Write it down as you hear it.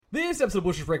This episode of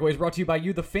Blue Shirts Breakaway is brought to you by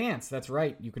you, the fans. That's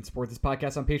right. You can support this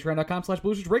podcast on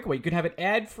patreon.com/Blue Shirts Breakaway. You can have it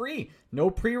ad-free. No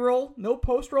pre-roll, no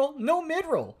post-roll, no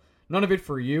mid-roll. None of it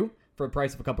for you. For the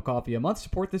price of a cup of coffee a month,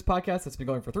 support this podcast that's been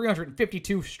going for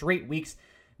 352 straight weeks.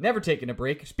 Never taking a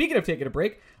break. Speaking of taking a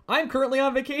break, I'm currently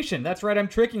on vacation. That's right, I'm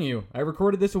tricking you. I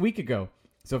recorded this a week ago.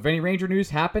 So if any Ranger news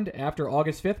happened after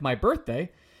August 5th, my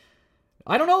birthday,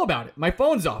 I don't know about it. My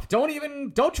phone's off.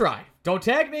 Don't try. Don't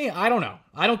tag me. I don't know.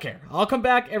 I don't care. I'll come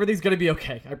back. Everything's going to be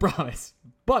okay. I promise.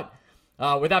 But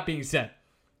with that being said,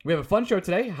 we have a fun show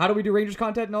today. How do we do Rangers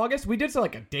content in August? We did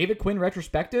like a David Quinn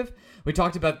retrospective. We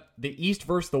talked about the East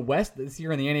versus the West this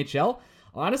year in the NHL.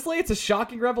 Honestly, it's a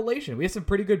shocking revelation. We have some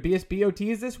pretty good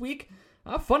BSBOTs this week.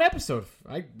 Fun episode.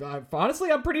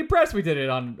 Honestly, I'm pretty impressed we did it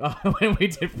on when we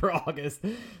did for August.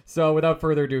 So without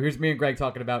further ado, here's me and Greg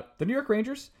talking about the New York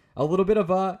Rangers, a little bit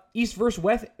of East versus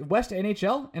West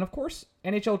NHL, and of course,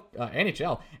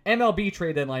 MLB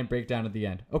trade deadline breakdown at the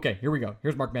end. Okay, here we go.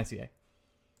 Here's Mark Messier.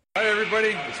 Hi, everybody.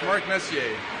 It's Mark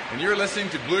Messier, and you're listening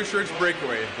to Blue Shirts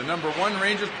Breakaway, the #1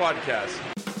 Rangers podcast.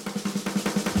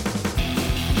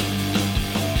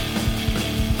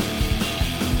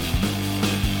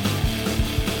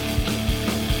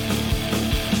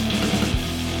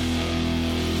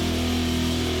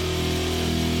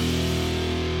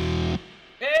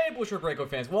 Blue Shirt Breakaway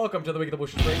fans, welcome to the Week of the Blue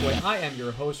Shirts Breakaway. I am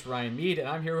your host, Ryan Mead, and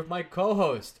I'm here with my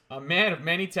co-host, a man of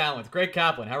many talents, Greg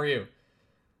Kaplan. How are you?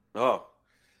 Oh,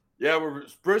 yeah, we're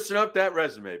sprucing up that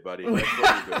resume, buddy. That's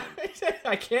what we're doing.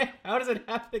 I can't. How does it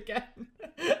happen again?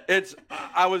 A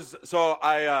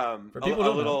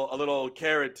little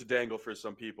carrot to dangle for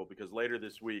some people, because later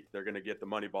this week they're going to get the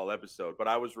Moneyball episode. But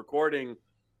I was recording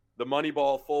the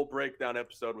Moneyball full breakdown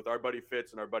episode with our buddy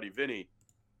Fitz and our buddy Vinny.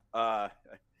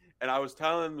 And I was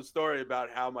telling them the story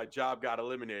about how my job got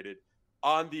eliminated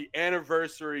on the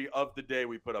anniversary of the day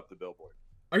we put up the billboard.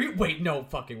 Wait, no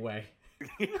fucking way.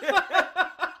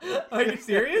 Are you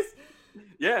serious?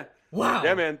 Yeah. Wow.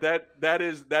 Yeah, man. That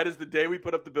is the day we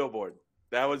put up the billboard.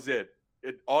 That was it.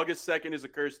 August 2nd is a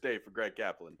cursed day for Greg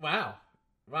Kaplan. Wow.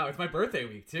 It's my birthday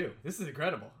week too. This is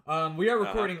incredible. We are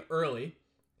recording early.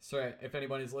 So if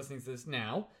anyone is listening to this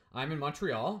now, I'm in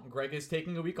Montreal. Greg is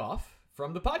taking a week off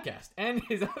from the podcast and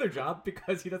his other job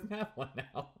because he doesn't have one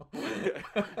now.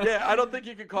 Yeah, I don't think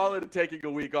you could call it taking a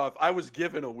week off. I was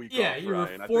given a week off, Yeah, you were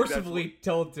Ryan. forcibly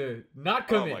told to not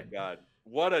come in. Oh my God.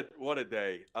 What a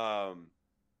day.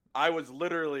 I was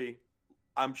literally,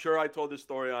 I'm sure I told this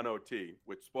story on OT,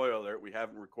 which, spoiler alert, we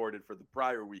haven't recorded for the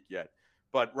prior week yet.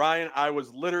 But Ryan, I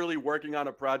was literally working on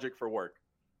a project for work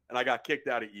and I got kicked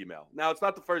out of email. Now, it's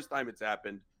not the first time it's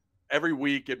happened. Every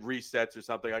week it resets or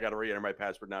something. I got to re-enter my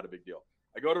password. Not a big deal.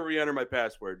 I go to re-enter my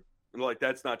password, and they're like,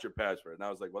 "That's not your password." And I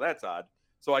was like, "Well, that's odd."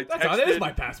 So I texted. That is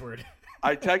my password.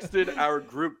 I texted our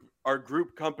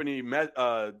group company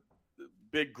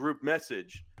big group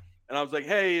message, and I was like,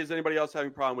 "Hey, is anybody else having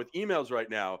a problem with emails right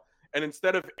now?" And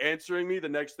instead of answering me, the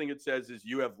next thing it says is,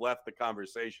 "You have left the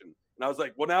conversation." And I was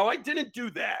like, "Well, now I didn't do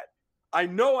that. I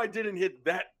know I didn't hit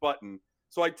that button."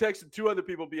 So I texted two other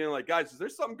people, being like, "Guys, is there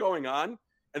something going on?"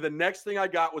 And the next thing I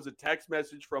got was a text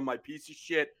message from my piece of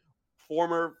shit,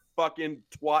 former fucking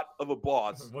twat of a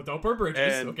boss. Well, don't burn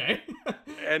bridges, okay?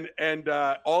 and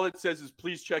all it says is,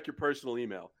 "Please check your personal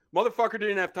email." Motherfucker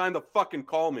didn't have time to fucking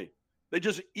call me. They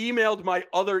just emailed my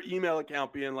other email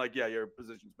account being like, "Yeah, your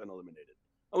position's been eliminated."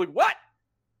 I'm like, "What?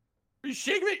 Are you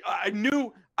shaking me?" I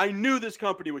knew this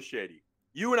company was shady.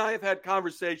 You and I have had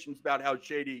conversations about how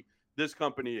shady this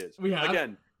company is. We have.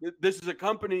 Again, this is a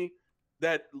company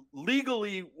that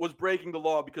legally was breaking the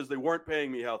law because they weren't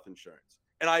paying me health insurance.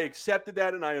 And I accepted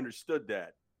that and I understood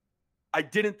that. I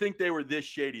didn't think they were this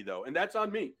shady, though. And that's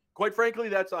on me. Quite frankly,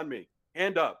 that's on me.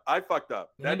 Hand up. I fucked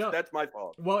up. That's my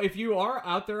fault. Well, if you are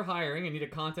out there hiring and need a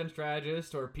content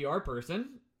strategist or a PR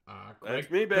person, that's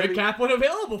me, baby. Greg Kaplan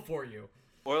available for you.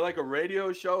 Or like a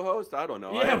radio show host. I don't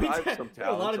know. Yeah, I have some talents.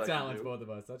 A lot of talents, both of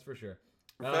us. That's for sure.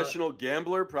 Professional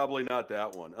gambler, probably not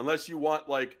that one. Unless you want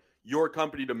like your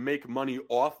company to make money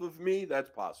off of me, that's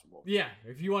possible. Yeah,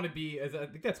 if you want to be, I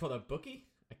think that's called a bookie.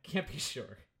 I can't be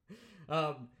sure.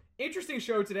 Interesting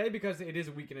show today because it is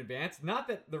a week in advance. Not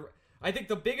that I think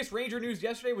the biggest Ranger news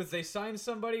yesterday was they signed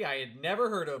somebody I had never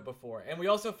heard of before, and we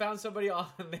also found somebody on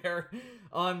their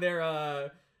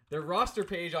roster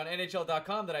page on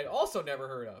NHL.com that I'd also never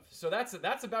heard of. So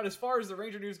that's about as far as the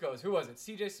Ranger news goes. Who was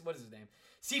it? What is his name?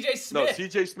 CJ Smith.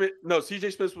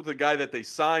 CJ Smith was the guy that they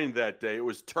signed that day. It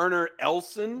was Turner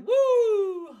Elson.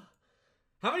 Woo!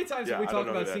 How many times have we talked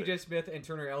about CJ is. Smith and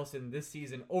Turner Elson this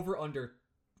season? Over under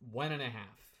 1.5.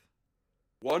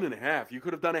 1.5. You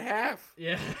could have done a half.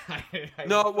 Yeah.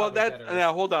 Now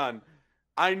hold on.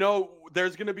 I know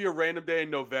there's going to be a random day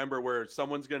in November where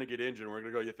someone's going to get injured. And we're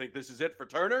going to go, you think this is it for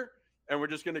Turner? And we're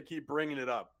just going to keep bringing it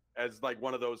up as like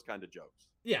one of those kind of jokes.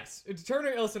 Yes.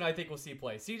 Turner Ilson, I think we'll see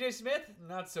play. CJ Smith,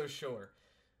 not so sure.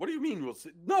 What do you mean we'll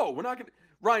see? No, we're not going to.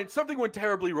 Ryan, something went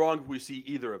terribly wrong if we see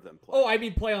either of them play. Oh, I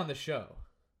mean play on the show.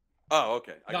 Oh,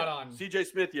 okay. Not on. CJ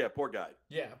Smith, yeah, poor guy.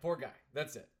 Yeah, poor guy.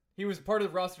 That's it. He was part of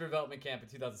the roster development camp in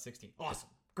 2016. Awesome.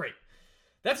 Great.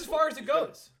 That's as far as it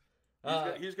goes.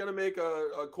 He's going to make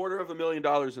a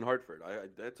 $250,000 in Hartford.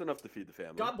 That's enough to feed the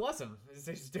family. God bless him.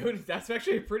 That's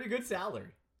actually a pretty good salary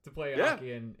to play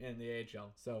hockey in the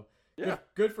AHL. So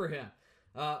good for him.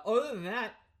 Other than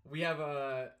that, we have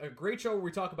a great show where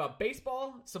we talk about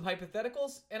baseball, some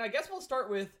hypotheticals, and I guess we'll start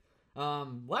with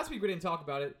last week we didn't talk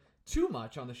about it too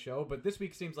much on the show, but this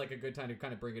week seems like a good time to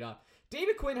kind of bring it up.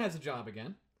 David Quinn has a job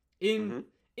again in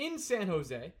San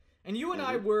Jose, and you and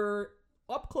I were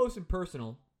up close and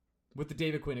personal with the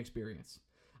David Quinn experience.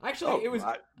 Actually, it was...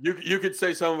 You could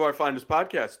say some of our finest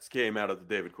podcasts came out of the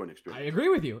David Quinn experience. I agree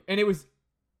with you. And it was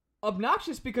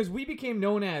obnoxious because we became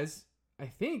known as, I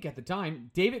think at the time,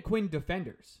 David Quinn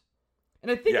defenders. And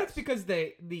I think that's because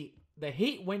the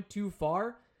hate went too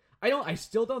far. I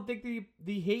still don't think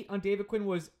the hate on David Quinn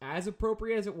was as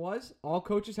appropriate as it was. All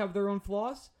coaches have their own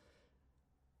flaws.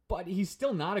 But he's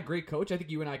still not a great coach. I think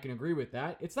you and I can agree with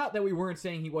that. It's not that we weren't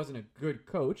saying he wasn't a good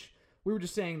coach. We were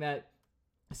just saying that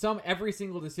every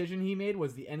single decision he made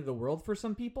was the end of the world for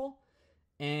some people,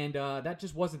 and that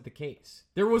just wasn't the case.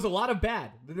 There was a lot of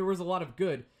bad. There was a lot of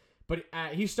good, but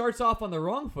he starts off on the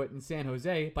wrong foot in San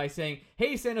Jose by saying,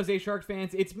 "Hey, San Jose Sharks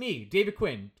fans, it's me, David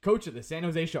Quinn, coach of the San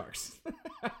Jose Sharks."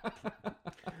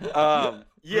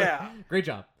 Great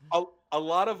job. A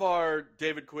lot of our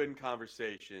David Quinn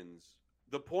conversations,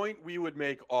 the point we would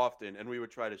make often, and we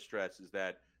would try to stress, is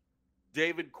that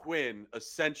David Quinn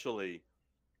essentially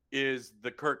is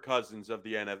the Kirk Cousins of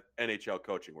the NHL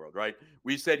coaching world, right?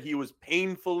 We said he was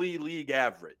painfully league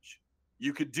average.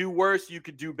 You could do worse, you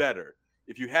could do better.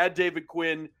 If you had David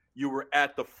Quinn, you were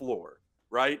at the floor,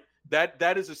 right?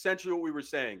 That is essentially what we were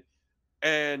saying.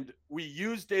 And we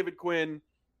used David Quinn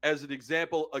as an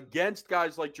example against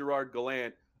guys like Gerard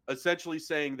Gallant, essentially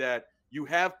saying that you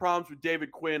have problems with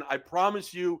David Quinn. I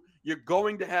promise you, you're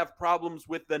going to have problems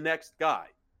with the next guy.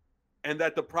 And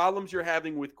that the problems you're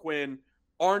having with Quinn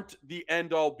aren't the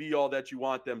end-all, be-all that you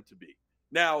want them to be.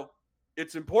 Now,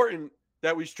 it's important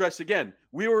that we stress again,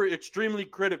 we were extremely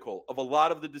critical of a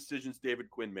lot of the decisions David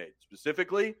Quinn made,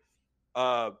 specifically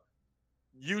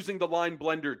using the line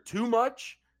blender too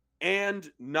much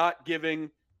and not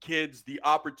giving kids the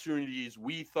opportunities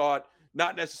we thought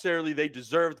not necessarily they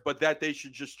deserved, but that they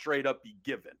should just straight up be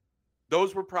given.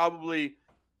 Those were probably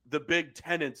the big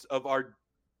tenets of our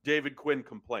David Quinn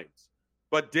complaints.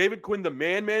 But David Quinn, the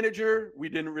man manager, we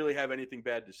didn't really have anything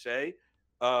bad to say.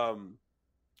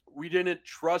 We didn't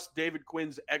trust David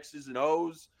Quinn's X's and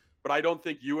O's, but I don't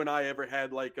think you and I ever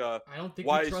had like a, I don't think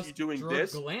why is he doing Gerard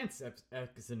this? Gallant's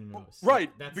X's and O's.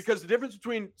 Right, because the difference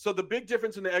between, so the big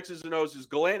difference in the X's and O's is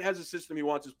Gallant has a system he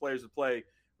wants his players to play,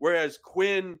 whereas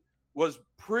Quinn was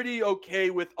pretty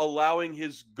okay with allowing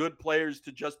his good players to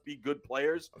just be good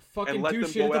players and let them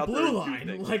go out there and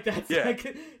do things. Like that's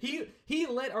like he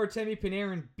let Artemi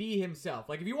Panarin be himself.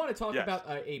 Like if you want to talk about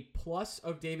a plus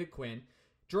of David Quinn,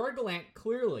 Gerard Gallant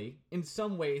clearly in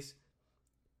some ways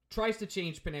tries to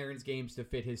change Panarin's games to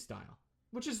fit his style,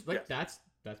 which is like that's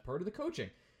part of the coaching.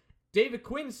 David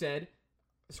Quinn said,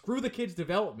 "Screw the kids'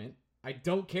 development. I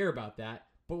don't care about that.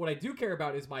 But what I do care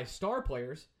about is my star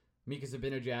players, Mika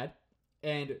Zibanejad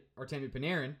and Artemi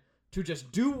Panarin, to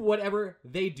just do whatever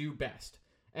they do best."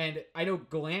 And I know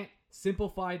Gallant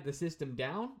simplified the system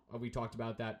down. We talked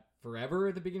about that forever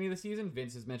at the beginning of the season.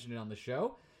 Vince has mentioned it on the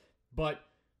show. But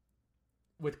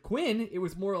with Quinn, it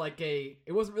was more like it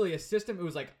wasn't really a system. It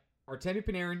was like, Artemi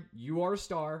Panarin, you are a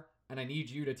star, and I need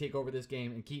you to take over this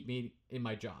game and keep me in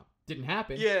my job. Didn't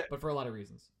happen, but for a lot of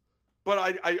reasons.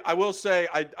 But I will say,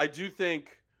 I do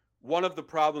think one of the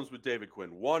problems with David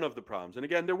Quinn, and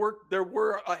again, there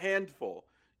were a handful,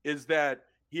 is that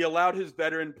he allowed his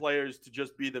veteran players to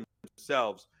just be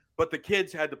themselves, but the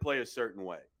kids had to play a certain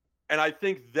way. And I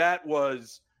think that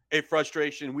was a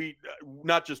frustration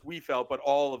not just we felt, but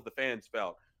all of the fans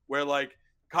felt, where like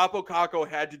Capo Caco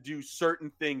had to do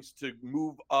certain things to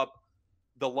move up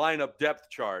the lineup depth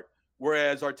chart,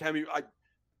 whereas Artemi,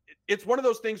 it's one of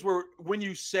those things where when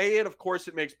you say it, of course,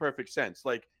 it makes perfect sense.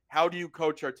 Like, how do you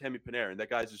coach Artemi Panarin? That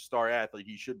guy's a star athlete.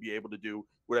 He should be able to do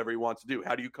whatever he wants to do.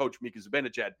 How do you coach Mika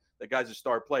Zibanejad? That guy's a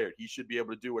star player. He should be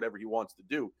able to do whatever he wants to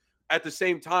do. At the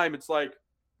same time, it's like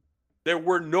there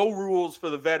were no rules for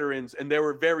the veterans and there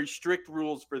were very strict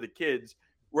rules for the kids,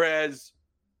 whereas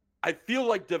I feel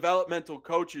like developmental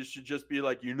coaches should just be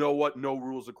like, you know what, no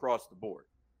rules across the board.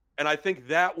 And I think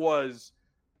that was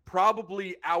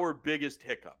probably our biggest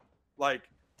hiccup. Like,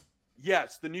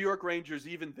 yes, the New York Rangers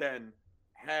even then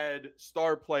had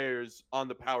star players on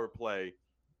the power play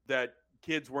that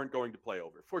kids weren't going to play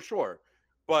over, for sure.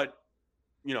 But,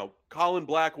 Colin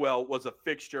Blackwell was a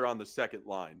fixture on the second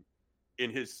line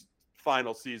in his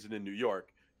final season in New York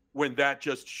when that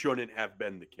just shouldn't have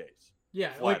been the case.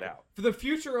 Yeah, flat out. For the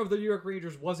future of the New York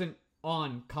Rangers wasn't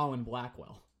on Colin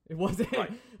Blackwell. It wasn't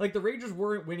right. Like the Rangers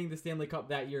weren't winning the Stanley Cup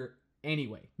that year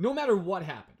anyway, no matter what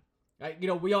happened.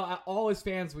 We all as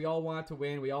fans, we all want to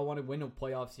win. We all want to win a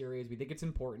playoff series. We think it's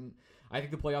important. I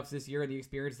think the playoffs this year and the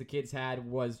experience the kids had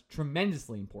was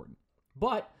tremendously important.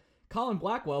 But Colin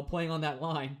Blackwell playing on that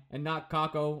line and not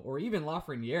Kakko or even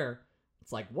Lafreniere,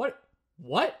 it's like, what?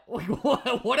 Like,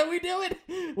 what are we doing?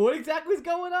 What exactly is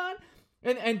going on?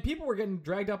 And people were getting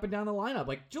dragged up and down the lineup.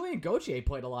 Like, Julian Gauthier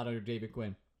played a lot under David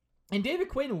Quinn. And David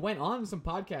Quinn went on some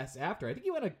podcasts after. I think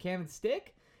he went on Can and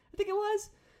Stick, I think it was.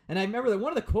 And I remember that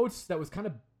one of the quotes that was kind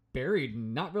of buried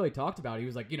and not really talked about, he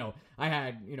was like, I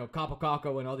had, Kaapo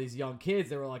Kakko and all these young kids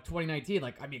that were like 2019.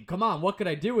 Like, I mean, come on, what could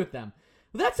I do with them?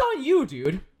 Well, that's on you,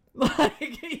 dude.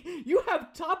 Like, you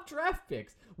have top draft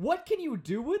picks. What can you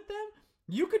do with them?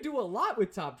 You could do a lot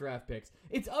with top draft picks.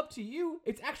 It's up to you.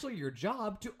 It's actually your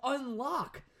job to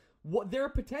unlock their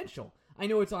potential. I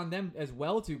know it's on them as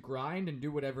well to grind and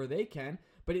do whatever they can,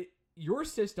 but your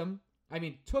system,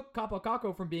 took Kaapo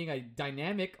Kakko from being a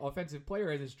dynamic offensive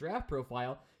player in his draft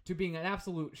profile to being an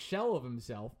absolute shell of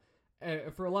himself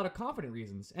for a lot of confident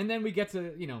reasons. And then we get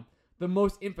to, the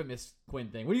most infamous Quinn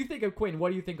thing. What do you think of Quinn? What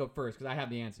do you think of first? Because I have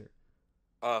the answer.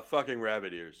 Fucking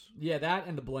rabbit ears. Yeah, that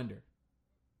and the blender.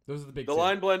 Those are the big two.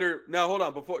 Line blender. Now, hold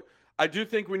on.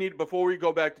 Before we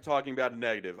go back to talking about a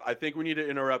negative, I think we need to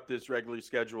interrupt this regularly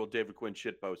scheduled David Quinn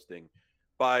shitposting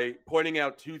by pointing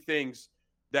out two things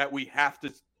that we have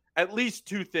to, at least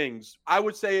two things, I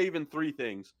would say even three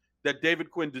things, that David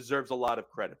Quinn deserves a lot of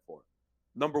credit for.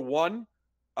 Number one,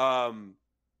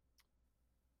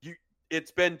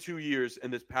 it's been 2 years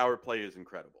and this power play is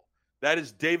incredible. That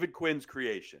is David Quinn's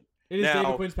creation. It is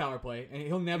David Quinn's power play, and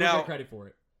he'll never get credit for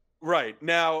it. Right.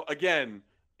 Now, again,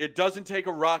 it doesn't take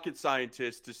a rocket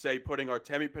scientist to say putting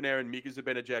Artemi Panarin, Mika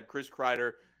Zibanejad, Chris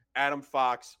Kreider, Adam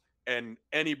Fox, and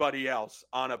anybody else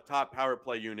on a top power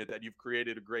play unit that you've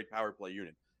created a great power play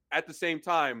unit. At the same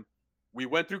time, we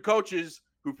went through coaches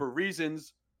who, for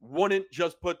reasons, wouldn't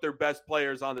just put their best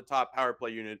players on the top power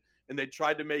play unit, and they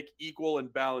tried to make equal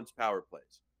and balanced power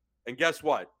plays. And guess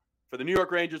what? For the New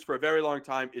York Rangers, for a very long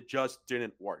time, it just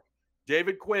didn't work.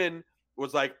 David Quinn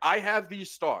was like, I have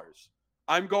these stars.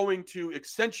 I'm going to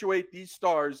accentuate these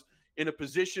stars in a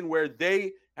position where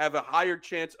they have a higher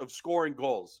chance of scoring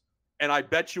goals. And I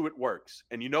bet you it works.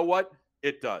 And you know what?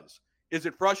 It does. Is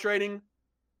it frustrating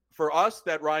for us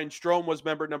that Ryan Strome was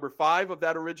member number 5 of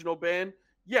that original band?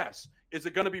 Yes. Is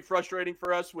it going to be frustrating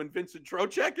for us when Vincent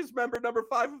Trocheck is member number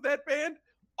 5 of that band?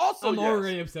 Also, I'm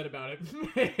already upset about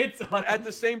it. But at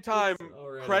the same time,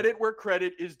 credit where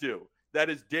credit is due. That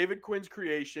is David Quinn's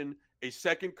creation. A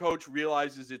second coach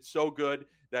realizes it's so good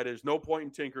that there's no point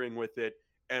in tinkering with it,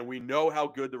 and we know how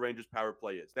good the Rangers' power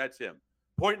play is. That's him.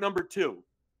 Point number 2,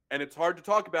 and it's hard to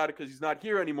talk about it because he's not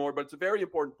here anymore, but it's a very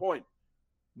important point.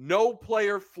 No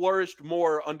player flourished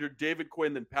more under David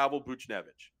Quinn than Pavel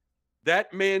Buchnevich.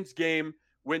 That man's game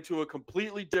went to a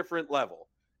completely different level,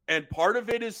 and part of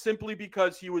it is simply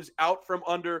because he was out from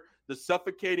under the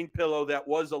suffocating pillow that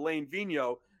was Alain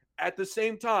Vigneault. At the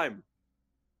same time,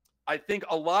 I think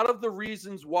a lot of the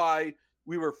reasons why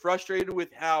we were frustrated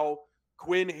with how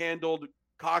Quinn handled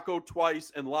Kakko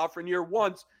twice and Lafreniere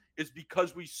once is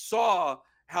because we saw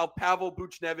how Pavel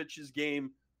Buchnevich's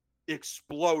game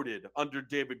exploded under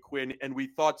David Quinn, and we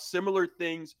thought similar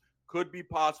things could be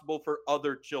possible for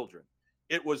other children.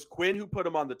 It was Quinn who put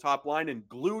him on the top line and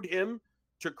glued him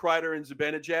to Kreider and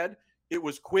Zibanejad. It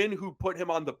was Quinn who put him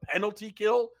on the penalty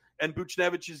kill, and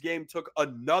Buchnevich's game took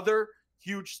another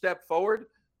huge step forward.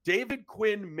 David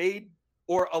Quinn made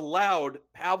or allowed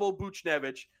Pavel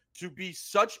Buchnevich to be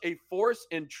such a force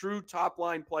and true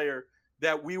top-line player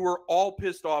that we were all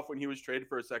pissed off when he was traded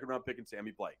for a second-round pick in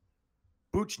Sammy Blake.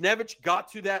 Buchnevich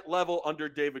got to that level under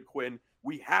David Quinn.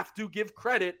 We have to give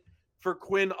credit for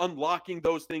Quinn unlocking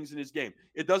those things in his game.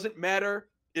 It doesn't matter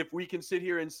if we can sit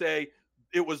here and say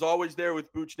it was always there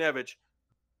with Buchnevich.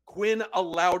 Quinn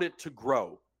allowed it to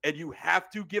grow, and you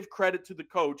have to give credit to the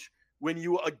coach when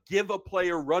you give a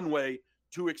player runway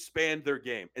to expand their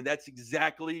game. And that's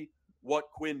exactly what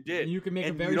Quinn did. And you can make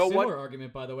a very similar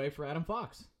argument, by the way, for Adam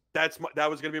Fox. That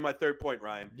was going to be my third point,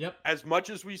 Ryan. Yep. As much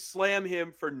as we slam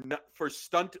him for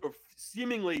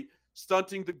seemingly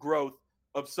stunting the growth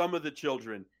of some of the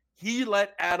children, he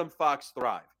let Adam Fox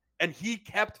thrive, and he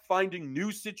kept finding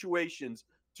new situations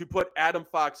to put Adam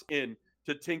Fox in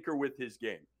to tinker with his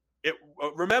game.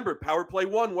 Remember, power play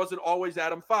 1 wasn't always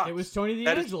Adam Fox. It was Tony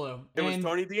D'Angelo. It was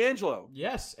Tony D'Angelo.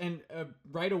 Yes, and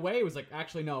right away it was like,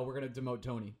 actually, no, we're going to demote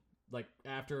Tony. Like,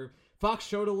 after Fox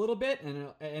showed a little bit,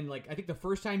 and like, I think the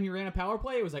first time he ran a power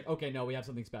play, it was like, okay, no, we have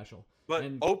something special. But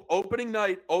opening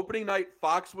night,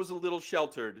 Fox was a little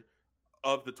sheltered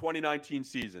of the 2019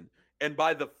 season. And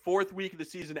by the 4th week of the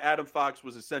season, Adam Fox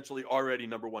was essentially already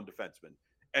number 1 defenseman.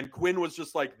 And Quinn was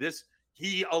just like this.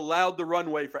 He allowed the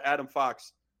runway for Adam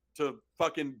Fox to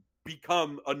fucking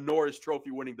become a Norris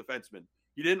Trophy winning defenseman.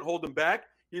 He didn't hold him back.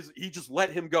 He just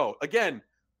let him go. Again,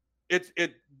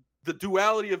 the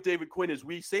duality of David Quinn is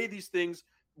we say these things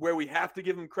where we have to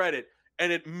give him credit,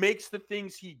 and it makes the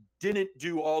things he didn't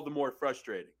do all the more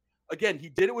frustrating. Again, he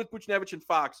did it with Buchnevich and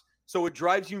Fox, so it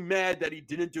drives you mad that he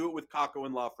didn't do it with Kakko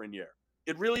and Lafreniere.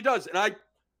 It really does, and I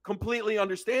completely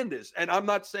understand this, and I'm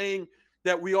not saying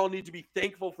that we all need to be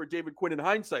thankful for David Quinn in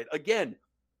hindsight. Again,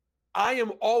 I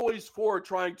am always for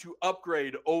trying to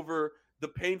upgrade over the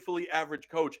painfully average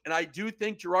coach, and I do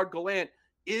think Gerard Gallant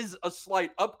is a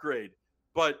slight upgrade,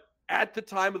 but at the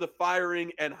time of the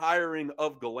firing and hiring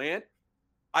of Gallant,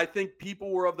 I think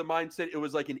people were of the mindset it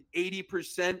was like an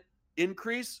 80%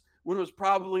 increase when it was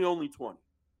probably only 20.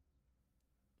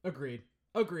 Agreed.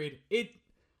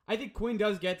 I think Quinn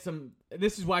does get some.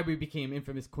 This is why we became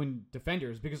infamous Quinn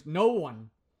defenders, because not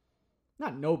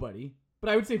nobody, but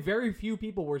I would say very few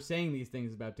people were saying these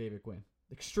things about David Quinn.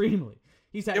 Extremely.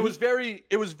 It was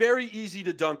very easy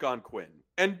to dunk on Quinn.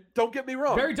 And don't get me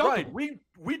wrong. Very dunkable. Right,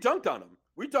 we dunked on him.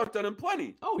 We dunked on him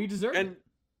plenty. Oh, he deserved it. And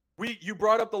you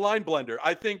brought up the line blender.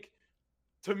 I think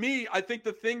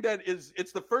the thing that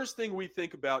it's the first thing we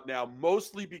think about now,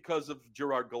 mostly because of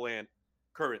Gerard Gallant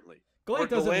currently. Gallant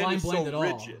doesn't line blend at all.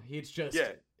 Rigid. He's just,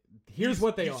 here's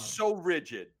what they are. He's so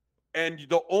rigid. And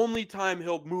the only time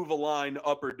he'll move a line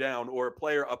up or down or a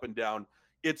player up and down,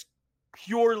 it's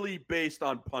purely based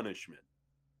on punishment.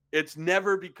 It's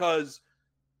never because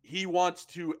he wants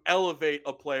to elevate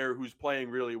a player who's playing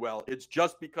really well. It's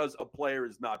just because a player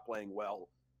is not playing well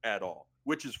at all,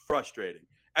 which is frustrating.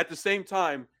 At the same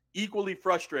time, equally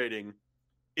frustrating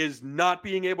is not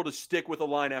being able to stick with a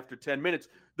line after 10 minutes.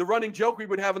 The running joke we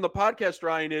would have in the podcast,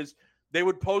 Ryan, is they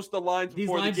would post the lines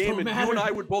before the game, and you and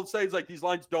I would both say, it's like, these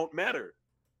lines don't matter.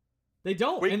 They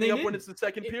don't. Wake me up when it's the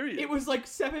second period. It was like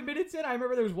 7 minutes in. I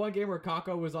remember there was one game where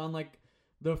Kakko was on like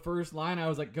the first line. I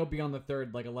was like, he'll be on the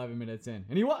third, like 11 minutes in.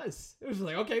 And he was. It was just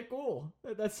like, okay, cool.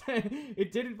 That's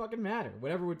it didn't fucking matter.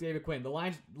 Whatever with David Quinn. The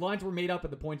lines were made up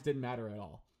and the points didn't matter at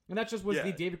all. And that just was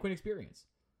the David Quinn experience.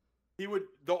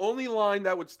 The only line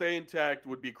that would stay intact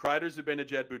would be Kreider,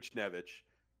 Zibanejad, Buchnevich.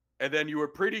 And then you were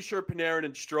pretty sure Panarin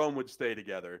and Strome would stay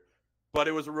together. But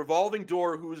it was a revolving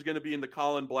door who was going to be in the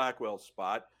Colin Blackwell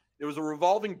spot. It was a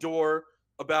revolving door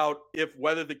about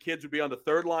whether the kids would be on the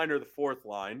third line or the fourth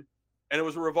line. And it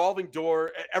was a revolving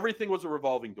door. Everything was a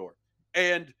revolving door.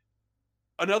 And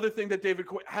another thing that David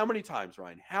Quinn, how many times,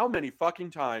 Ryan, how many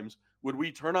fucking times would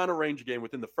we turn on a Ranger game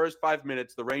within the first 5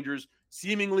 minutes, the Rangers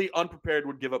seemingly unprepared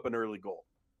would give up an early goal?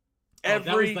 That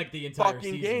was like the entire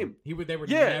fucking season. Game. They were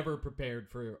never prepared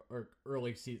for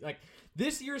early season. Like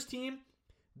this year's team,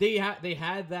 they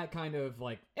had that kind of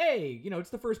like, hey, it's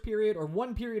the first period or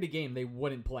one period a game they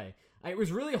wouldn't play. It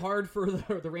was really hard for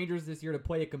the Rangers this year to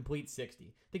play a complete 60.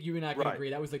 I think you and I can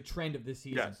agree. That was the trend of this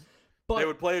season. Yes. But they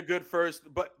would play a good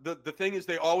first, but the thing is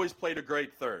they always played a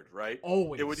great third, right?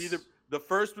 Always. It would either the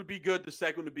first would be good, the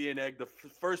second would be an egg, the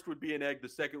first would be an egg, the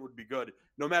second would be good.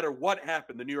 No matter what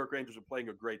happened, the New York Rangers were playing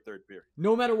a great third period.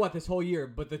 No matter what this whole year,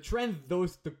 but the trend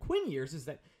the Quinn years is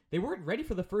that they weren't ready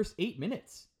for the first 8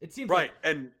 minutes. It seems right,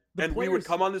 like and we would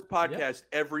come on this podcast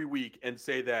every week and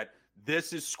say that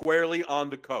this is squarely on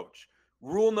the coach.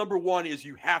 Rule number 1 is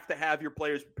you have to have your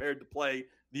players prepared to play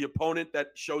the opponent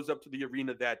that shows up to the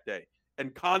arena that day.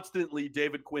 And constantly,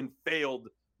 David Quinn failed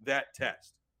that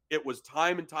test. It was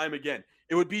time and time again.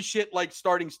 It would be shit like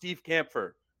starting Steve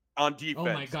Kampfer on defense.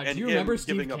 Oh my God, do you remember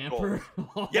Steve Kampfer?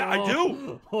 Yeah, I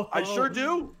do. I sure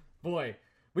do. Boy,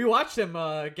 we watched him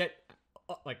get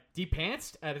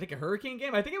de-pantsed at, I think, a Hurricane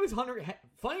game. I think it was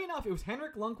funny enough, it was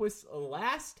Henrik Lundqvist's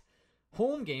last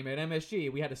home game at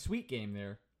MSG. We had a sweet game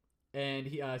there. And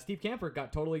Steve Kampfer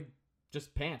got totally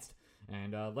just pantsed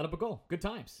and let up a goal. Good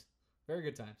times. Very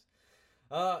good times.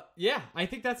 I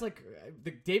think that's like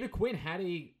David Quinn had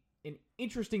an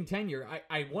interesting tenure.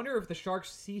 I wonder if the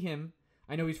Sharks see him.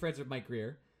 I know he's friends with Mike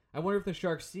Greer. I wonder if the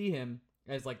Sharks see him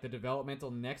as like the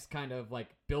developmental next kind of like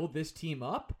build this team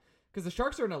up? Because the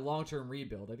Sharks are in a long-term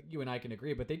rebuild. I think you and I can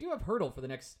agree, but they do have Hurdle for the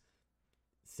next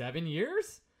 7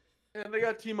 years. And they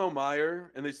got Timo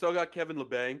Meyer, and they still got Kevin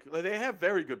LeBanc. Like, they have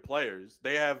very good players.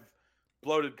 They have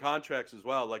bloated contracts as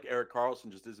well. Like Erik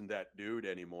Karlsson just isn't that dude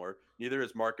anymore. Neither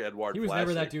is Marc-Edouard. He was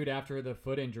never that dude after the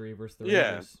foot injury versus the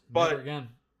Rangers. Never But again.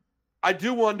 I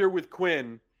do wonder with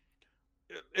Quinn,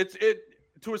 it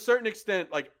to a certain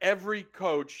extent, like every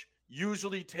coach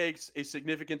usually takes a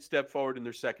significant step forward in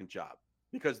their second job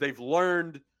because they've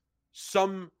learned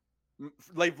from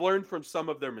some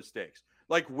of their mistakes.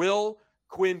 Like, will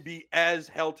Quinn be as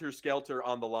helter-skelter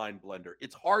on the line blender?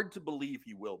 It's hard to believe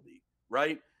he will be,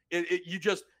 right? You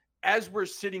just, as we're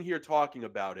sitting here talking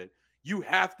about it, you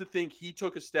have to think he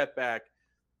took a step back.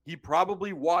 He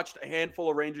probably watched a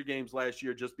handful of Ranger games last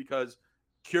year just because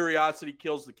curiosity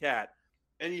kills the cat.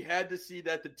 And he had to see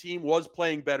that the team was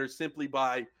playing better simply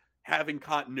by having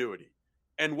continuity.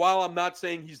 And while I'm not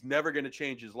saying he's never going to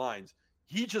change his lines,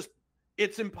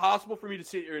 it's impossible for me to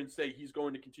sit here and say he's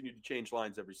going to continue to change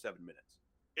lines every 7 minutes.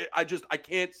 I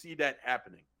can't see that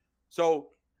happening. So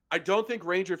I don't think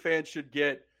Ranger fans should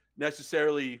get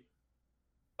necessarily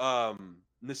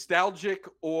nostalgic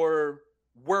or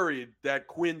worried that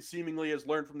Quinn seemingly has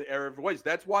learned from the error of ways.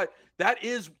 That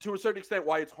is to a certain extent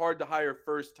why it's hard to hire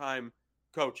first-time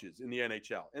coaches in the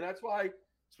NHL. And that's why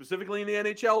specifically in the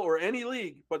NHL or any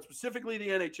league, but specifically the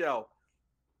NHL,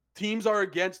 teams are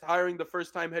against hiring the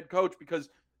first-time head coach because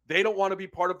they don't want to be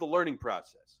part of the learning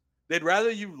process. They'd rather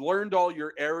you've learned all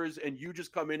your errors and you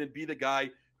just come in and be the guy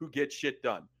who gets shit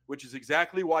done, which is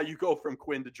exactly why you go from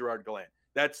Quinn to Gerard Gallant.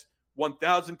 That's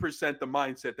 1,000% the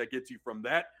mindset that gets you from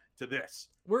that to this.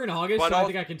 We're in August, so I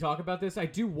think I can talk about this. I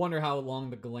do wonder how long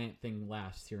the Gallant thing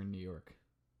lasts here in New York.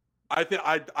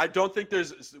 I don't think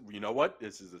there's, you know what?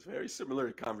 This is a very similar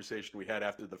conversation we had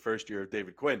after the first year of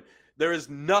David Quinn. There is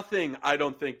nothing I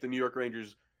don't think the New York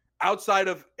Rangers, outside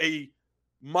of a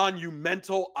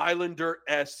monumental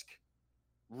Islander-esque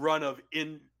run of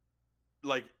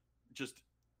just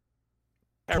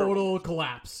total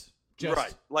collapse. Just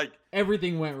right. Like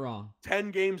everything went wrong.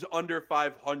 10 games under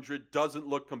 500 doesn't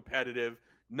look competitive.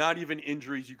 Not even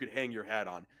injuries you could hang your hat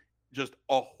on. Just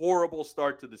a horrible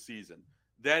start to the season.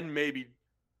 Then maybe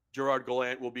Gerard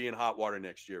Gallant will be in hot water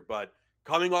next year. But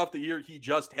coming off the year he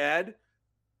just had,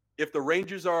 if the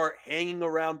Rangers are hanging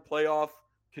around playoff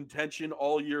contention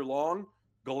all year long,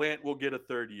 Gallant will get a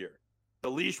third year. The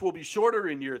leash will be shorter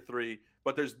in year 3,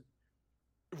 but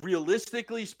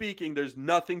realistically speaking, there's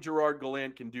nothing Gerard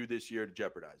Gallant can do this year to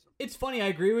jeopardize him. It's funny, I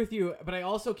agree with you, but I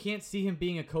also can't see him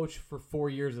being a coach for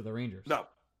 4 years of the Rangers.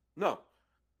 No.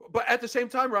 But at the same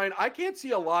time, Ryan, I can't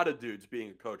see a lot of dudes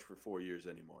being a coach for 4 years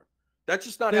anymore. That's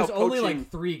just not how coaching... There's only like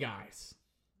 3 guys.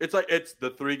 It's the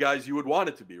 3 guys you would want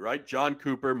it to be, right? John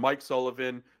Cooper, Mike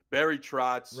Sullivan, Barry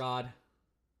Trotz, Rod,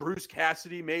 Bruce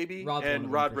Cassidy, maybe, Rod's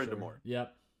and Rod Brindamore. Sure.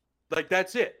 Yep. Like,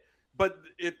 that's it. But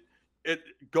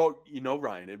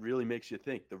Ryan, it really makes you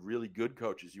think. The really good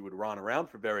coaches you would run around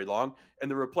for very long, and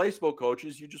the replaceable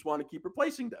coaches, you just want to keep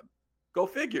replacing them. Go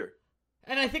figure.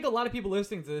 And I think a lot of people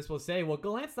listening to this will say, well,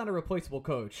 Gallant's not a replaceable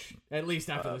coach, at least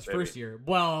after this first year.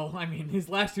 Well, I mean, his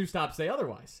last 2 stops say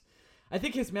otherwise. I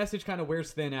think his message kind of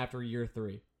wears thin after year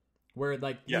 3, where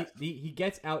like he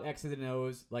gets out X's and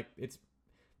O's. Like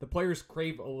the players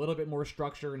crave a little bit more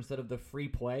structure instead of the free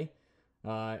play,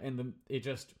 and it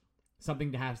just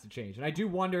something has to change. And I do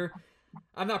wonder.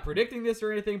 I'm not predicting this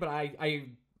or anything, but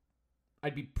I'd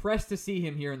be pressed to see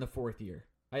him here in the 4th year.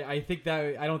 I think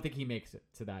that I don't think he makes it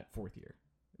to that 4th year,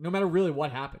 no matter really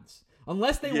what happens,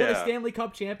 unless they win a Stanley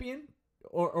Cup champion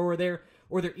or their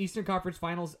Eastern Conference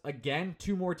Finals again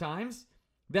 2 more times.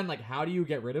 Then like, how do you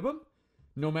get rid of him?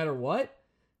 No matter what.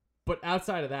 But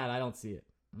outside of that, I don't see it.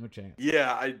 No chance.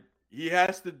 Yeah, he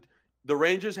has to. The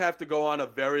Rangers have to go on a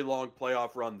very long playoff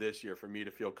run this year for me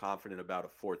to feel confident about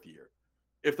a 4th year.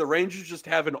 If the Rangers just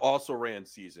have an also-ran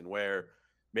season where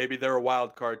maybe they're a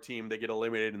wild card team, they get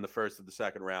eliminated in the first or the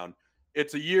second round,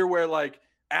 it's a year where, like,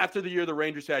 after the year the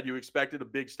Rangers had, you expected a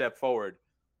big step forward.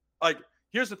 Like,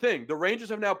 here's the thing. The Rangers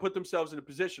have now put themselves in a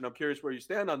position, I'm curious where you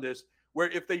stand on this, where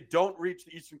if they don't reach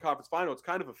the Eastern Conference Final, it's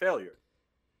kind of a failure.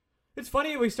 It's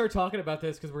funny we start talking about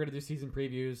this because we're going to do season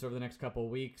previews over the next couple of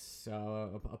weeks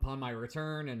upon my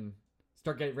return and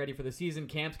start getting ready for the season.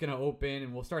 Camp's going to open,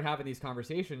 and we'll start having these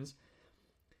conversations.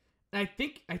 And I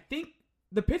think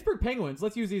the Pittsburgh Penguins,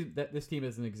 let's use this team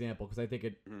as an example because I think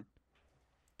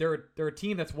they're a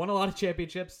team that's won a lot of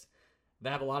championships. They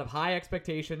have a lot of high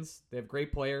expectations. They have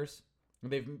great players.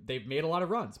 And they've made a lot of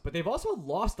runs. But they've also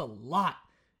lost a lot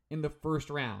in the first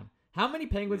round. How many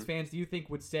Penguins fans do you think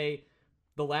would say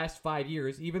the last 5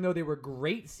 years, even though they were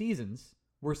great seasons,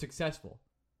 were successful?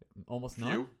 Almost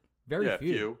none. Few. Very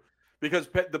few. Because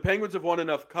the Penguins have won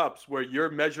enough cups where you're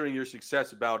measuring your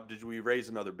success about did we raise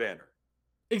another banner?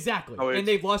 Exactly. And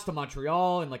they've lost to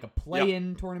Montreal in like a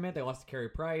play-in tournament. They lost to Carey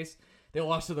Price. They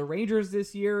lost to the Rangers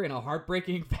this year in a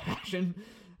heartbreaking fashion.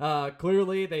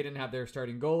 Clearly, they didn't have their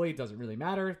starting goalie. It doesn't really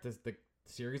matter. The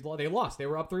series, they lost. They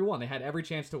were up 3-1. They had every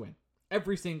chance to win.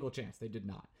 Every single chance. They did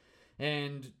not.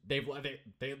 And they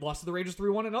lost to the Rangers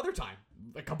 3-1 another time,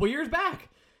 a couple years back.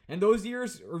 And those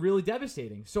years are really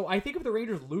devastating. So I think if the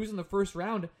Rangers lose in the first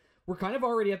round, we're kind of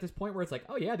already at this point where it's like,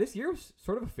 oh yeah, this year was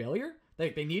sort of a failure.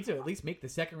 Like they need to at least make the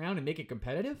second round and make it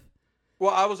competitive.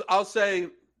 Well, I'll say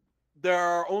there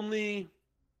are only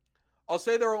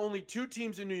 2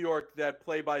 teams in New York that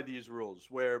play by these rules,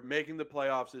 where making the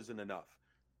playoffs isn't enough.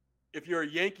 If you're a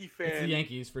Yankee fan, it's the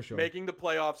Yankees for sure. Making the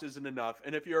playoffs isn't enough.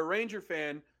 And if you're a Ranger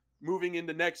fan, moving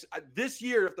into this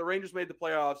year, if the Rangers made the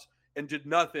playoffs and did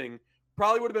nothing,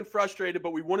 probably would have been frustrated,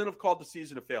 but we wouldn't have called the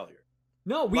season a failure.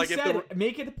 No, we said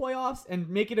make it the playoffs and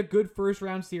make it a good first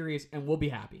round series, and we'll be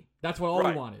happy. That's what all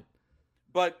we wanted.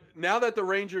 But now that the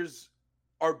Rangers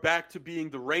are back to being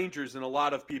the Rangers in a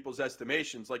lot of people's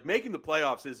estimations, like making the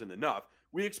playoffs isn't enough.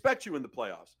 We expect you in the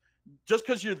playoffs. Just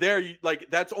because you're there,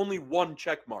 that's only one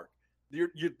check mark.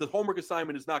 The homework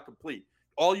assignment is not complete.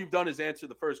 All you've done is answer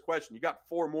the first question. You got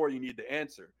 4 more you need to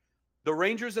answer. The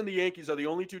Rangers and the Yankees are the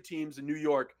only 2 teams in New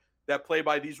York that play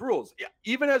by these rules.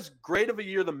 Even as great of a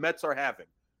year the Mets are having,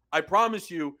 I promise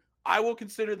you, I will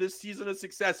consider this season a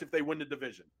success if they win the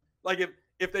division. Like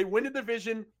if they win the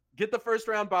division, get the first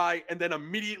round bye, and then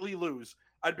immediately lose,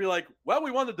 I'd be like, well,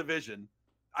 we won the division.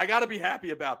 I got to be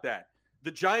happy about that.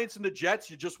 The Giants and the Jets,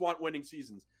 you just want winning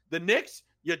seasons. The Knicks,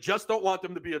 you just don't want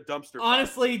them to be a dumpster fire.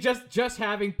 Honestly, just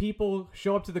having people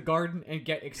show up to the Garden and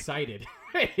get excited.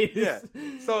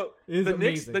 So the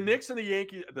amazing. Knicks and the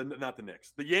Yankees, not the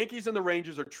Knicks. The Yankees and the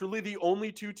Rangers are truly the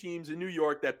only 2 teams in New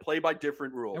York that play by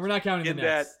different rules. And we're not counting the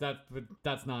Nets.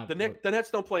 That's not the Nets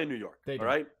don't play in New York. They do. All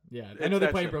right? Yeah, I know they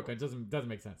play in Brooklyn. It doesn't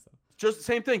make sense though. Just the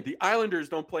same thing. The Islanders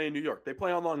don't play in New York. They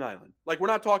play on Long Island. Like we're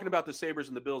not talking about the Sabres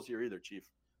and the Bills here either, Chief.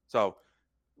 So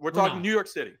we're talking New York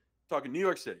City. Talking New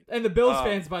York City. And the Bills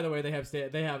fans, by the way, they have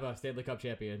a Stanley Cup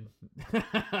champion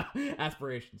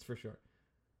aspirations for sure.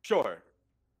 Sure.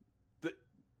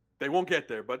 They won't get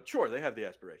there, but sure, they have the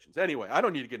aspirations. Anyway, I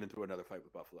don't need to get into another fight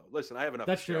with Buffalo. Listen, I have enough.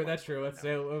 That's true. Let's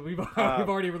say we've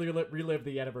already relived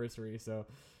the anniversary. So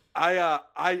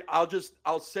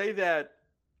I'll say that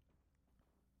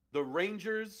the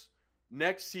Rangers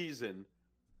next season,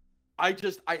 I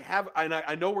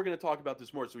know we're going to talk about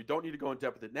this more, so we don't need to go in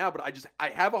depth with it now, but I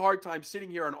have a hard time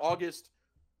sitting here on August,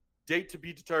 date to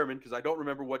be determined, because I don't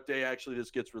remember what day actually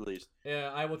this gets released.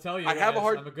 Yeah, I will tell you,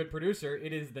 I'm a good producer,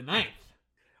 it is the 9th.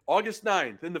 August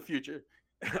 9th in the future.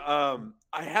 I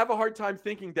have a hard time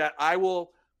thinking that I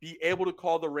will be able to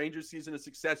call the Rangers season a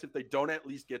success if they don't at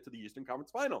least get to the Eastern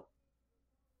Conference Final.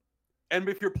 And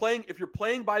if you're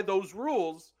playing by those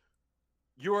rules,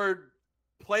 you're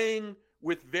playing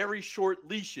with very short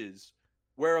leashes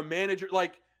where a manager,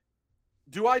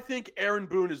 do I think Aaron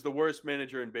Boone is the worst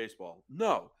manager in baseball?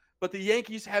 No. But the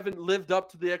Yankees haven't lived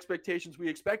up to the expectations we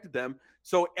expected them.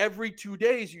 So every 2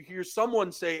 days you hear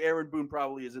someone say Aaron Boone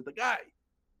probably isn't the guy.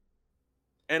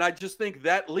 And I just think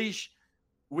that leash,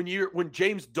 when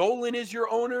James Dolan is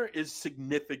your owner, is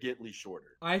significantly shorter.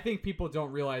 I think people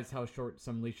don't realize how short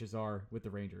some leashes are with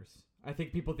the Rangers. I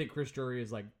think people think Chris Drury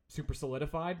is super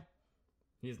solidified.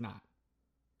 He's not.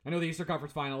 I know the Eastern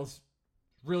Conference Finals,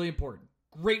 really important.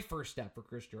 Great first step for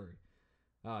Chris Drury.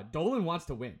 Dolan wants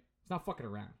to win. He's not fucking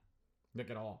around. Look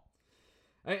at all.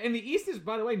 And the East is,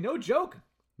 by the way, no joke.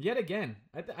 Yet again,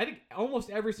 I think almost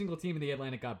every single team in the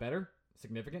Atlantic got better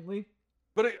significantly.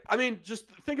 But just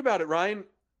think about it, Ryan.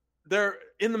 They're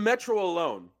in the Metro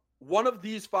alone. One of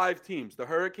these 5 teams, the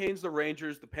Hurricanes, the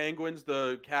Rangers, the Penguins,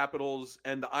 the Capitals,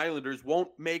 and the Islanders, won't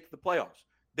make the playoffs.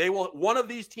 One of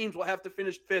these teams will have to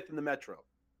finish 5th in the Metro.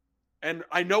 And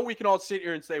I know we can all sit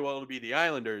here and say, well, it'll be the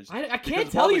Islanders. I can't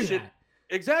tell you that.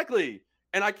 Exactly.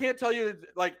 And I can't tell you,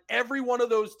 every one of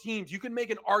those teams, you can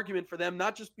make an argument for them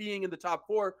not just being in the top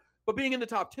 4, but being in the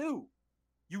top 2.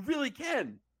 You really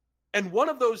can. And one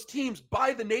of those teams,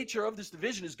 by the nature of this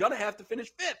division, is going to have to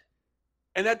finish 5th.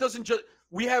 And that doesn't just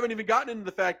 – we haven't even gotten into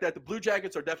the fact that the Blue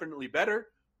Jackets are definitely better.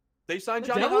 They signed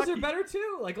Johnny Devils Hockey. are better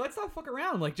too. Let's not fuck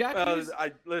around. Jack.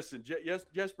 Listen.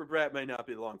 Jesper Bratt may not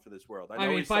be long for this world. I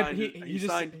know he signed his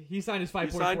 5.4. He signed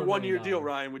a 1-year deal,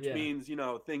 Ryan, which means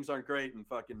things aren't great in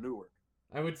fucking Newark.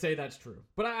 I would say that's true,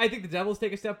 but I think the Devils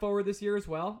take a step forward this year as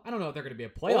well. I don't know if they're going to be a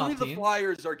playoff Only the team.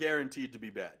 Flyers are guaranteed to be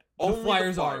bad. The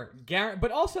Flyers are.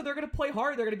 But also, they're going to play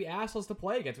hard. They're going to be assholes to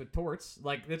play against with Torts.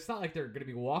 Like, it's not like they're going to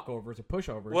be walkovers or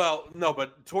pushovers. Well, no,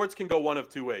 but Torts can go one of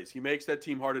two ways. He makes that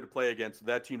team harder to play against.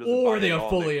 That team doesn't or buy they it are all,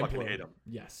 fully they fucking implode. hate him.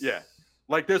 Yes. Yeah.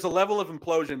 Like, there's a level of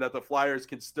implosion that the Flyers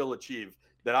can still achieve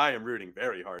that I am rooting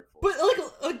very hard for.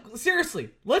 But, like seriously,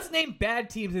 let's name bad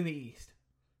teams in the East.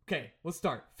 Okay, let's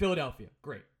start. Philadelphia.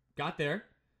 Great. Got there.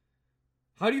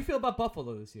 How do you feel about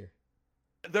Buffalo this year?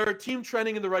 They're a team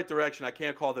trending in the right direction. I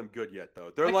can't call them good yet,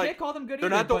 though. I can't call them good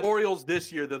they're either. They're not the Orioles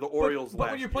this year. They're the Orioles last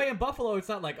But when you're year. playing Buffalo, it's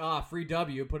not like, free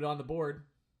W, put it on the board.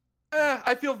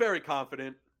 I feel very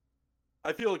confident.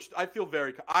 I feel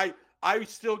very. I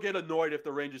still get annoyed if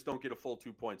the Rangers don't get a full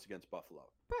 2 points against Buffalo.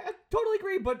 I totally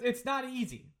agree, but it's not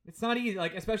easy. It's not easy,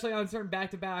 like especially on certain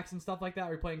back-to-backs and stuff like that.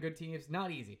 We're playing good teams. Not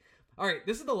easy. All right,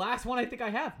 this is the last one I think I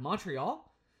have. Montreal.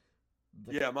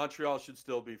 Yeah, Montreal should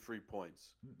still be 3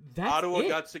 points. That's Ottawa it.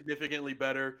 got significantly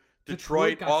better. Detroit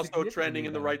Detroit got also significantly trending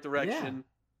in the better. right direction.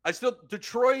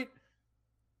 Yeah.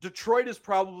 Detroit is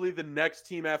probably the next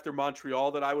team after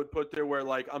Montreal that I would put there where,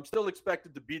 like, I'm still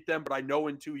expected to beat them, but I know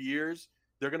in 2 years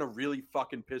they're going to really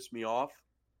fucking piss me off.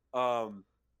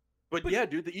 But yeah,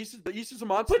 dude, the East is a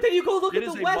monster. But then you go look It at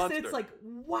is the a West, monster. and it's like,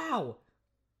 wow.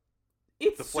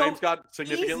 It's The Flames so got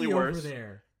significantly easy worse. over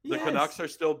there. The Yes. Canucks are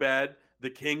still bad. The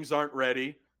Kings aren't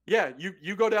ready. Yeah,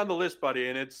 you go down the list, buddy,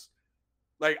 and it's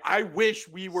like I wish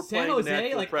we were San playing the Jose,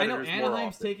 Nashville like I Predators know more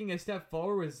Anaheim's often. taking a step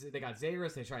forward. They got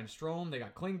Zaris, they trying to Strome, they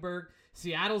got Klingberg.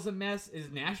 Seattle's a mess. Is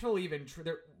Nashville even?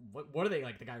 What are they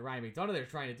like? The guy Ryan McDonough they're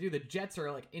trying to do. The Jets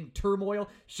are like in turmoil.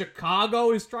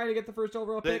 Chicago is trying to get the first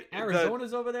overall pick.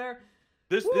 Arizona's over there.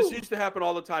 This used to happen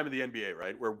all the time in the NBA,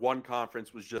 right? Where one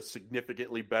conference was just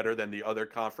significantly better than the other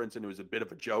conference, and it was a bit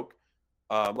of a joke.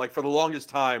 Like for the longest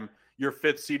time, your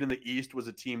fifth seed in the East was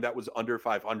a team that was under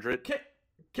 500.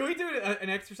 Can we do an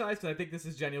exercise? Because I think this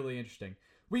is genuinely interesting.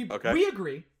 We Okay.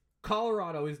 agree.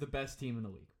 Colorado is the best team in the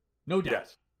league. No doubt.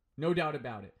 Yes. No doubt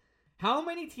about it. How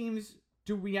many teams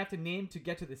do we have to name to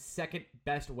get to the second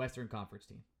best Western Conference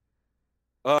team?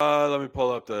 Let me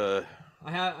pull up the.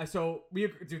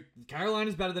 Dude,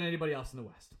 Carolina's better than anybody else in the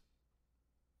West.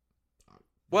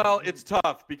 Well, it's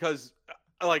tough because,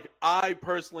 like, I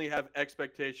personally have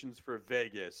expectations for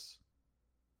Vegas.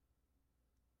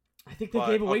 I think they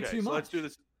gave away too so much. let's do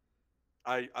this.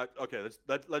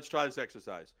 Let's try this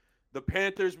exercise. The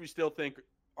Panthers, we still think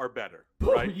are better,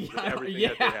 right? With everything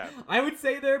that they have. I would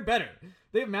say they're better.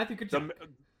 They have Matthew Tkachuk.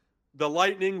 The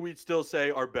Lightning, we'd still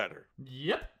say are better.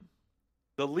 Yep.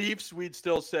 The Leafs, we'd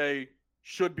still say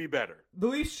should be better. The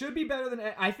Leafs should be better than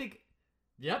I think.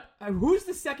 Yep. Who's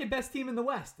the second best team in the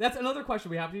West? That's another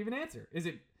question we have to even answer. Is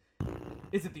it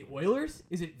the Oilers?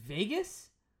 Is it Vegas?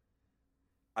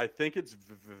 I think it's.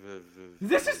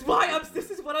 This is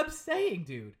what I'm saying,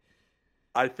 dude.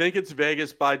 I think it's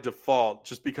Vegas by default,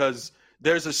 just because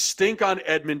there's a stink on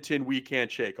Edmonton we can't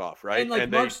shake off, right?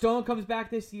 And Mark Stone comes back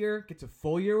this year, gets a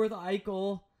full year with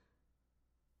Eichel.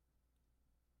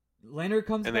 Leonard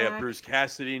comes back. And they have Bruce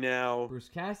Cassidy now. Bruce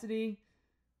Cassidy.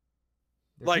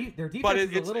 Their defense but is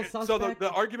a little suspect. So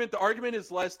the argument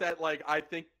is less that, like, I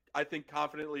think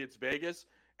confidently it's Vegas,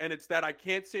 and it's that I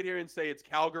can't sit here and say it's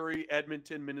Calgary,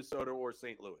 Edmonton, Minnesota, or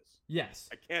St. Louis. Yes.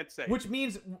 I can't say. Which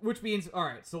means all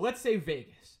right, so let's say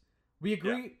Vegas. We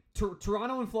agree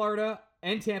Toronto and Florida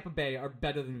and Tampa Bay are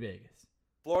better than Vegas.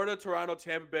 Florida, Toronto,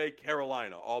 Tampa Bay,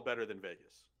 Carolina, all better than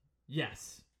Vegas.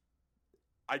 Yes.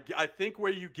 I think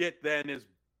where you get then is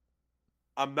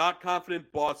I'm not confident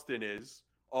Boston is,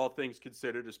 all things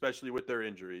considered, especially with their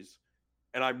injuries.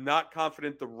 And I'm not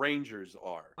confident the Rangers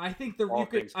are. I think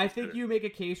you make a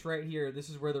case right here. This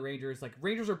is where the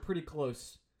Rangers are pretty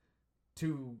close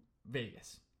to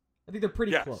Vegas. I think they're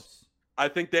pretty close. I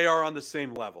think they are on the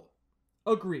same level.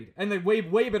 Agreed. And they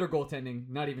way better goaltending,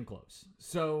 not even close.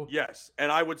 So yes,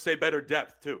 and I would say better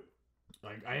depth too.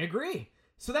 I agree.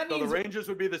 So that means the Rangers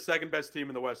would be the second best team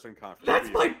in the Western Conference. That's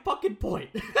my fucking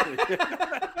point.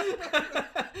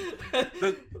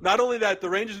 Not only that, the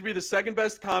Rangers would be the second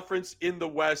best conference in the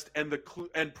West and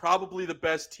probably the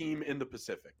best team in the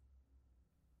Pacific.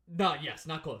 Not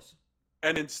close.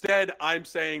 And instead, I'm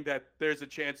saying that there's a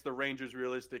chance the Rangers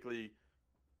realistically,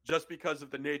 just because of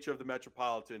the nature of the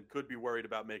Metropolitan, could be worried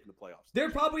about making the playoffs.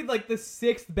 They're probably like the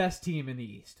sixth best team in the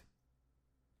East.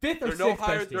 Fifth or sixth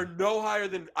best team. They're no higher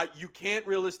than you can't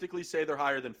realistically say they're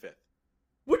higher than fifth.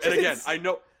 Which and is again, I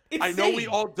know we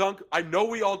all dunk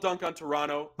on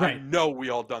Toronto. Right. I know we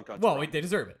all dunk on Toronto. Well, they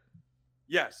deserve it.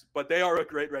 Yes, but they are a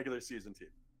great regular season team.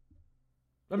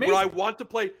 Amazing. Would I want to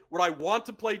play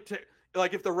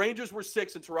like if the Rangers were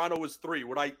 6 and Toronto was 3,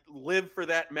 would I live for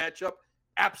that matchup?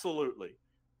 Absolutely.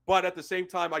 But at the same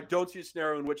time, I don't see a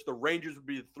scenario in which the Rangers would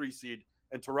be the 3 seed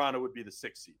and Toronto would be the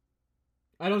 6 seed.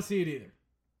 I don't see it either.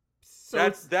 So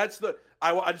that's the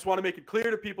I just want to make it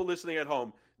clear to people listening at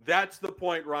home. That's the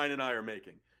point Ryan and I are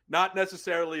making. Not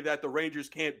necessarily that the Rangers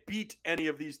can't beat any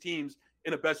of these teams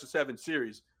in a best-of-7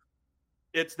 series.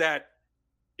 It's that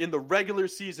in the regular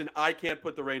season, I can't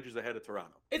put the Rangers ahead of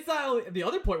Toronto. It's not only, the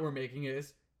other point we're making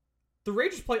is the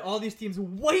Rangers play all these teams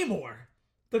way more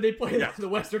than they play in the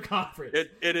Western Conference.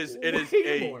 It is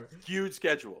more. Huge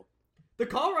schedule. The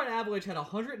Colorado Avalanche had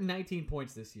 119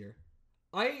 points this year.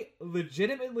 I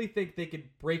legitimately think they could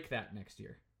break that next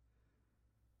year.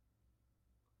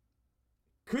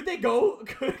 Could they go?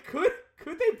 Could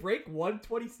they break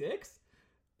 126?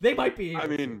 They might be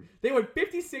able to. They went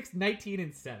 56, 19,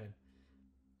 and 7.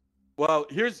 Well,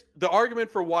 here's the argument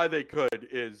for why they could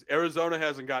is Arizona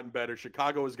hasn't gotten better.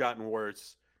 Chicago has gotten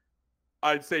worse.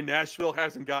 I'd say Nashville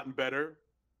hasn't gotten better.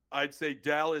 I'd say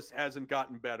Dallas hasn't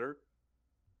gotten better.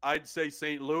 I'd say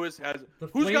St. Louis has.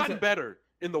 Who's gotten better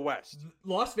in the West?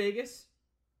 Las Vegas.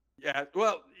 Yeah,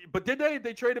 well, but did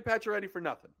they traded Pacioretty for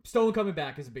nothing? Stone coming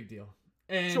back is a big deal.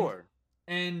 And, sure.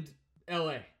 And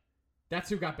LA. That's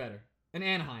who got better. And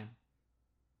Anaheim.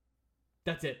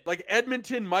 That's it. Like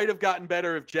Edmonton might have gotten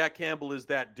better if Jack Campbell is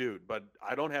that dude, but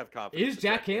I don't have confidence. Is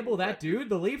Jack Campbell that dude?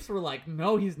 The Leafs were like,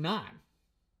 no, he's not.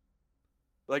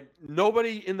 Like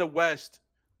nobody in the West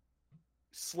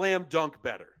slam dunk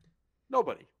better.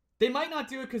 Nobody. They might not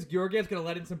do it because Georgiev's going to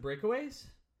let in some breakaways.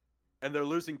 And they're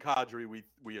losing Kadri,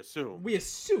 we assume. We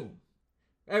assume.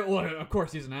 Well, of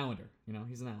course, he's an Islander. You know,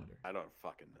 he's an Islander. I don't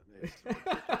fucking know.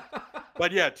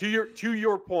 But yeah, to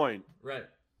your point. Right.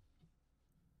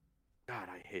 God,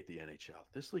 I hate the NHL.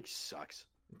 This league sucks.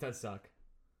 It does suck.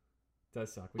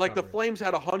 Like the Flames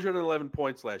had 111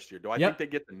 points last year. Do I think they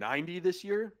get the 90 this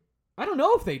year? I don't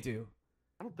know if they do.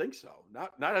 I don't think so.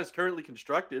 Not as currently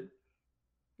constructed.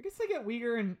 I guess they get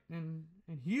Weegar and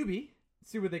Hubie.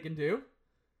 See what they can do.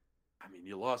 I mean,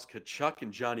 you lost Kachuk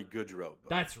and Johnny Gaudreau.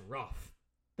 That's rough.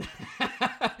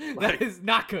 That is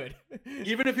not good.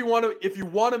 Even if you want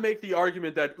to make the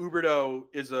argument that Huberdeau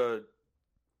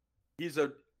he's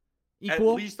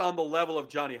equal? At least on the level of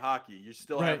Johnny Hockey, you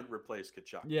still haven't replaced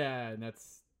Kachuk. Yeah, and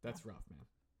that's rough, man.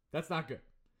 That's not good.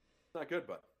 It's not good,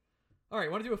 but. All right,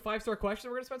 want to do a 5-star question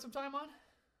we're going to spend some time on?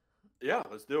 Yeah,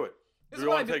 let's do it. Do we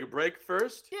want to take a break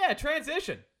first? Yeah,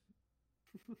 transition.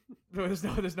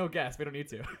 There's no gas. We don't need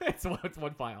to. It's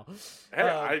one file.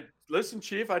 Hey, listen,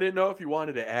 Chief. I didn't know if you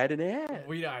wanted to add an ad.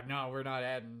 No, we're not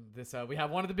adding this. We have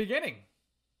one at the beginning.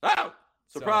 Oh,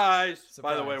 surprise!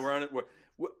 By the way, we're on it.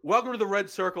 Welcome to the Red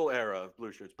Circle era of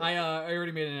Blue Shirts. I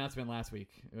already made an announcement last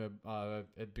week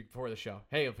before the show.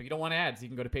 Hey, if you don't want ads, you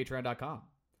can go to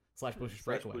patreon.com/Blue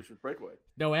Shirts Breakaway.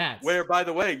 No ads. Where, by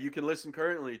the way, you can listen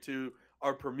currently to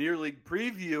our Premier League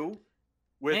preview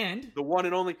with the one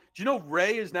and only. Do you know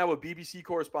Ray is now a BBC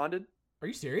correspondent? Are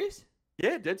you serious?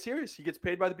 Yeah, dead serious. He gets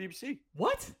paid by the BBC.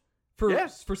 What? For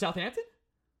Southampton?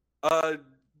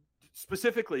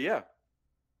 Specifically, yeah.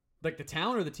 Like the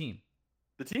town or the team?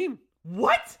 The team.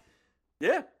 What?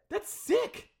 Yeah. That's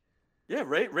sick. Yeah,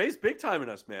 Ray's big time in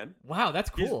us, man. Wow, that's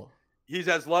cool. He's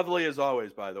as lovely as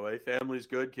always, by the way. Family's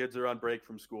good. Kids are on break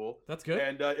from school. That's good.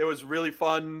 And it was really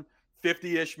fun.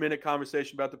 50-ish minute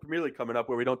conversation about the Premier League coming up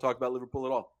where we don't talk about Liverpool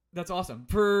at all. That's awesome.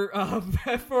 For those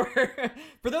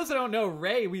that don't know,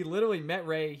 Ray, we literally met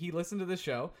Ray. He listened to the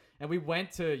show, and we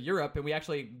went to Europe, and we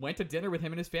actually went to dinner with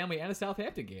him and his family and a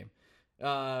Southampton game,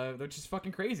 which is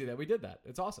fucking crazy that we did that.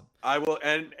 It's awesome. I will,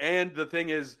 and the thing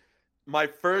is, my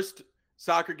first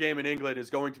soccer game in England is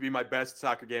going to be my best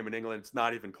soccer game in England. It's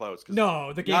not even close.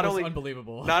 No, the game was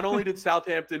unbelievable. Not only did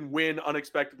Southampton win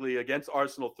unexpectedly against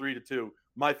Arsenal 3-2,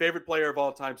 my favorite player of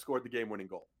all time scored the game-winning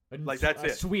goal. Like, that's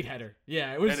it. Sweet header.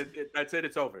 Yeah, it was. And that's it.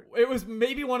 It's over. It was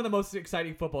maybe one of the most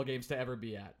exciting football games to ever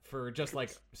be at for just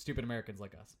like stupid Americans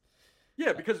like us.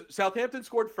 Yeah, because Southampton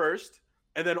scored first,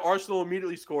 and then Arsenal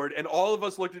immediately scored, and all of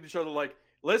us looked at each other like,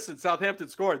 listen, Southampton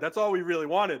scored. That's all we really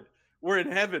wanted. We're in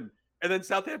heaven. And then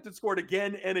Southampton scored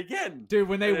again and again. Dude,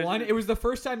 when they won, it was the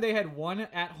first time they had won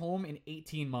at home in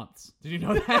 18 months. Did you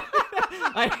know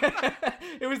that?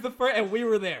 It was the first, and we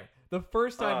were there. The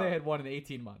first time they had won in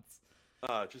 18 months.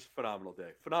 Just phenomenal day.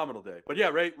 Phenomenal day. But yeah,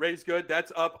 Ray's good.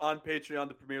 That's up on Patreon,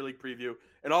 the Premier League preview.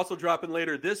 And also dropping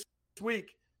later this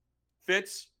week,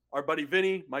 Fitz, our buddy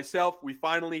Vinny, myself, we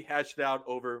finally hashed it out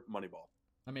over Moneyball.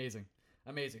 Amazing.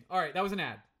 All right, that was an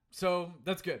ad. So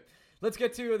that's good. Let's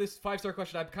get to this 5-star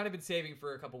question I've kind of been saving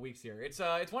for a couple weeks here. It's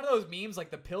one of those memes,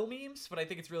 like the pill memes, but I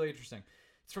think it's really interesting.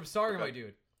 It's from Sorry My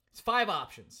Dude. It's 5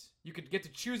 options. You could get to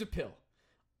choose a pill.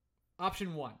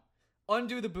 Option 1,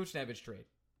 undo the Buchnevich trade.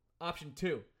 Option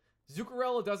 2,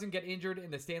 Zuccarello doesn't get injured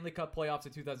in the Stanley Cup playoffs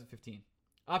in 2015.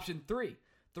 Option 3,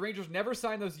 the Rangers never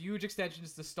signed those huge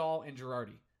extensions to Stahl and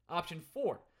Girardi. Option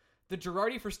 4, the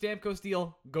Girardi for Stamkos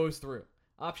deal goes through.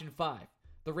 Option 5,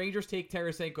 the Rangers take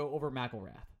Tarasenko over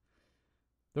McIlrath.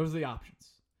 Those are the options.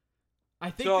 I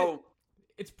think that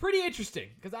it's pretty interesting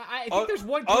because I think there's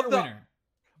one clear winner.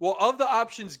 Well, of the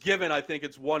options given, I think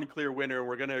it's one clear winner, and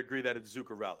we're going to agree that it's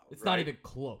Zuccarello. It's not even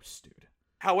close, dude.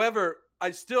 However,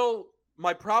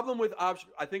 my problem with I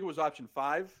think it was option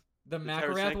 5. The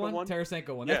McIlrath one?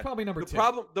 Tarasenko one. Yeah. That's probably number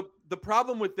 2. The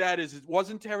problem with that is it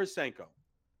wasn't Tarasenko.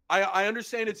 I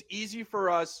understand it's easy for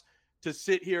us to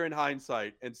sit here in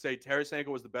hindsight and say Tarasenko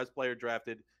was the best player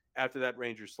drafted after that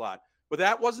Rangers slot. But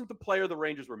that wasn't the player the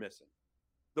Rangers were missing.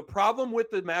 The problem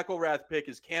with the McIlrath pick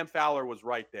is Cam Fowler was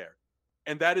right there.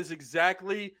 And that is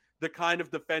exactly the kind of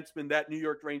defenseman that New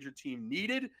York Ranger team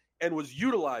needed and was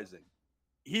utilizing.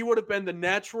 He would have been the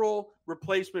natural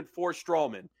replacement for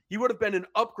Stralman. He would have been an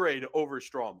upgrade over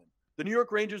Stralman. The New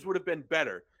York Rangers would have been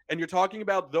better. And you're talking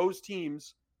about those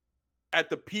teams at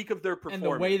the peak of their performance.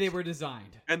 And the way they were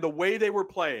designed. And the way they were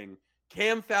playing.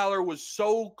 Cam Fowler was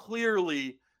so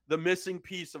clearly the missing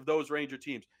piece of those Ranger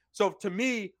teams. So to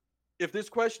me, if this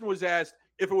question was asked,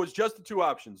 if it was just the 2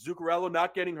 options, Zuccarello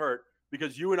not getting hurt,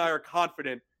 because you and I are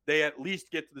confident they at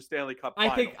least get to the Stanley Cup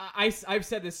final. I think I've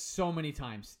said this so many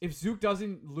times. If Zook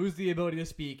doesn't lose the ability to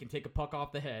speak and take a puck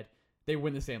off the head, they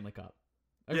win the Stanley Cup.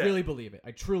 I really believe it.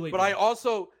 I truly do. But I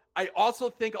also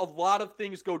think a lot of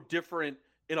things go different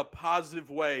in a positive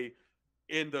way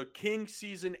in the King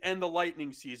season and the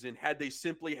Lightning season had they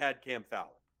simply had Cam Fowler.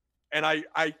 And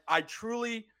I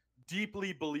truly,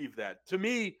 deeply believe that. To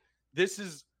me, this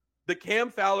is the Cam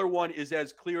Fowler one is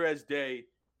as clear as day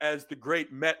as the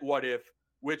great Met what if,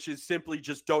 which is simply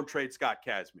just don't trade Scott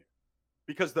Kazmir.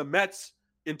 Because the Mets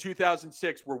in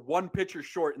 2006 were one pitcher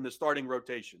short in the starting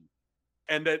rotation.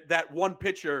 And that one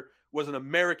pitcher was an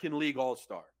American League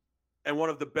All-Star and one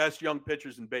of the best young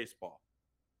pitchers in baseball.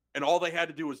 And all they had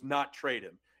to do was not trade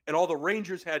him. And all the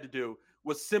Rangers had to do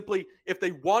was simply, if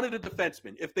they wanted a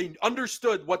defenseman, if they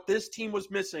understood what this team was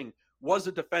missing was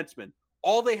a defenseman,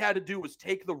 all they had to do was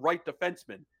take the right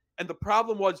defenseman. And the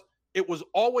problem was, it was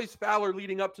always Fowler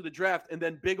leading up to the draft, and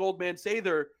then big old man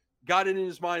Sather got it in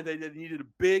his mind that they needed a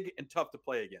big and tough to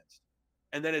play against.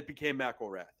 And then it became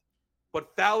McIlrath.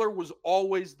 But Fowler was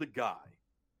always the guy.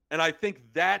 And I think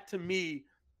that, to me,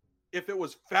 if it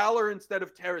was Fowler instead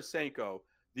of Tarasenko,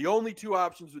 the only 2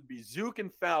 options would be Zook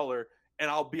and Fowler. And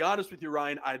I'll be honest with you,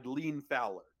 Ryan, I'd lean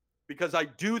Fowler. Because I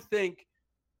do think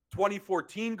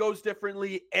 2014 goes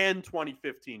differently and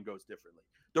 2015 goes differently.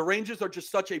 The Rangers are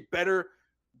just such a better,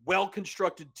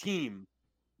 well-constructed team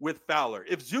with Fowler.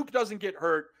 If Zook doesn't get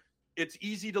hurt, it's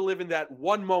easy to live in that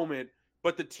one moment,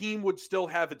 but the team would still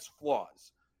have its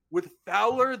flaws. With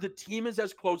Fowler, the team is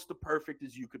as close to perfect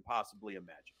as you could possibly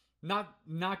imagine.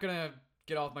 Not gonna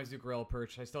get off my Zuccarello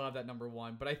perch. I still have that number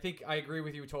 1, but I think I agree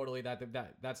with you totally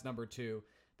that's number 2.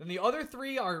 Then the other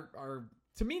 3 are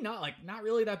to me not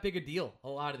really that big a deal. A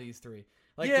lot of these 3,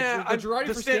 like the Girardi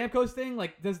for Stamkos thing,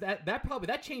 like does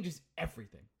that changes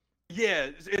everything. Yeah,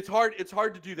 it's hard. It's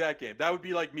hard to do that game. That would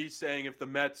be like me saying if the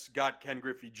Mets got Ken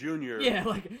Griffey Jr.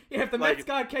 Yeah, if the Mets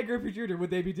got Ken Griffey Jr., would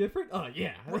they be different? Oh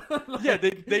yeah, yeah,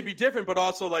 they'd be different. But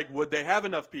also, would they have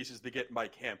enough pieces to get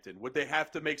Mike Hampton? Would they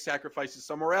have to make sacrifices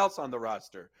somewhere else on the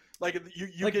roster?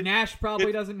 Nash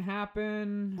probably doesn't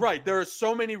happen. Right. There are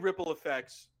so many ripple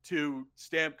effects to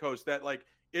Stamkos that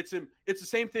it's the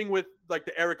same thing with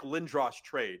the Eric Lindros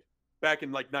trade back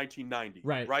in 1990.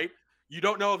 Right. You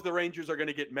don't know if the Rangers are going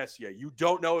to get Messier. You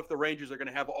don't know if the Rangers are going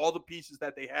to have all the pieces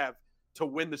that they have to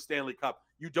win the Stanley Cup.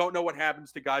 You don't know what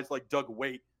happens to guys like Doug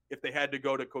Weight if they had to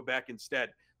go to Quebec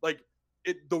instead.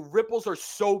 The ripples are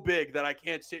so big that I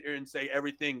can't sit here and say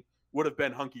everything would have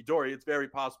been hunky-dory. It's very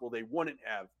possible they wouldn't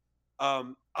have.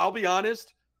 I'll be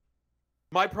honest.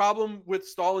 My problem with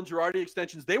Stahl and Girardi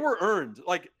extensions, they were earned.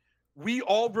 We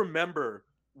all remember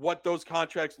what those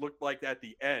contracts looked like at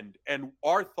the end. And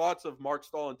our thoughts of Mark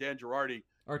Stahl and Dan Girardi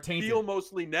are tainted. Feel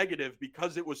mostly negative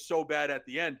because it was so bad at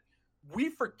the end. We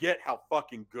forget how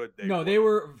fucking good they were. No, they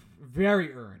were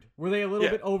very earned. Were they a little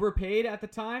bit overpaid at the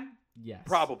time? Yes.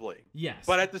 Probably. Yes.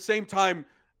 But at the same time,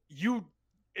 it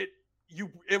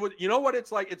was, you know what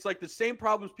it's like? It's like the same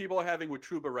problems people are having with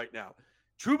Trouba right now.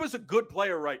 Trouba's a good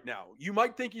player right now. You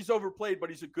might think he's overplayed, but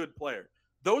he's a good player.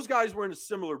 Those guys were in a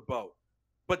similar boat.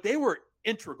 But they were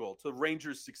integral to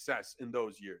Rangers' success in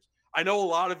those years. I know a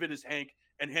lot of it is Hank,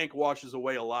 and Hank washes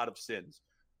away a lot of sins.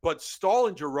 But Stahl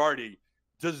and Girardi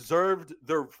deserved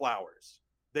their flowers.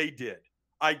 They did.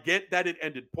 I get that it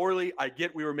ended poorly. I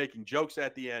get we were making jokes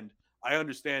at the end. I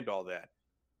understand all that.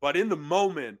 But in the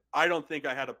moment, I don't think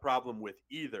I had a problem with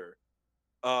either.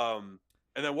 And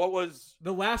then what was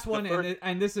the last one?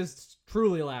 And this is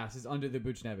truly last is under the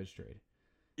Buchnevich trade.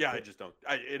 Yeah, I just don't.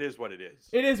 It is what it is.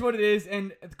 It is what it is.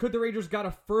 And could the Rangers got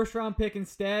a first-round pick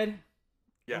instead?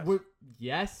 Yes.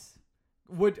 Yes.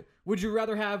 Would you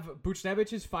rather have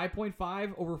Buchnevich's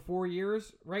 5.5 over 4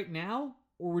 years right now,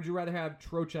 or would you rather have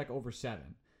Trocheck over 7?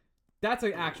 That's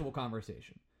an actual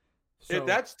conversation. So,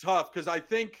 that's tough because I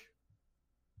think,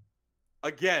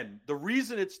 again, the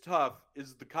reason it's tough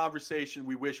is the conversation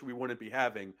we wish we wouldn't be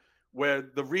having, where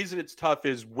the reason it's tough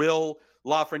is will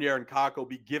Lafreniere and Kakko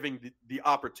be giving the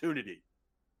opportunity?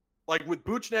 Like with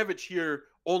Buchnevich here,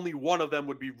 only one of them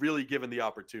would be really given the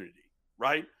opportunity,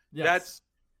 right? Yes.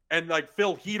 And like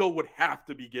Phil Hedl would have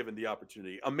to be given the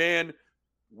opportunity. A man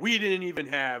we didn't even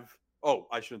have. Oh,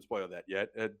 I shouldn't spoil that yet.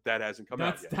 That hasn't come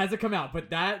out yet. Hasn't come out, but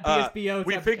that BSBO.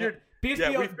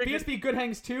 BSB Good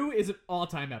Hangs 2 is an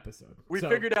all-time episode. We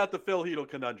figured out the Phil Hedl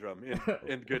conundrum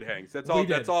in Good Hangs. That's all.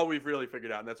 That's all we've really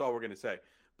figured out, and that's all we're going to say.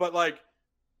 But like,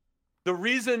 the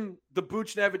reason the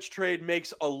Buchnevich trade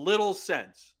makes a little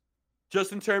sense,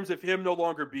 just in terms of him no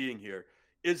longer being here,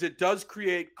 is it does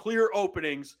create clear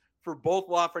openings for both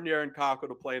Lafreniere and Kakko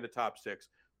to play in the top 6,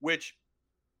 which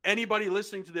anybody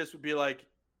listening to this would be like,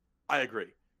 I agree.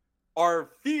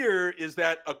 Our fear is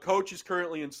that a coach is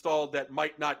currently installed that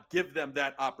might not give them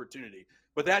that opportunity.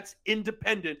 But that's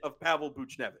independent of Pavel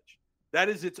Buchnevich. That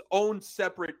is its own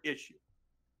separate issue.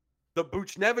 The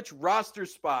Buchnevich roster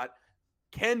spot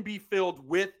can be filled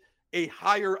with a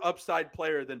higher upside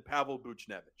player than Pavel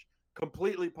Buchnevich.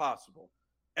 Completely possible.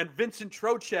 And Vincent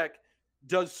Trocheck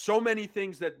does so many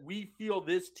things that we feel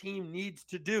this team needs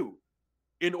to do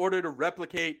in order to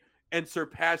replicate and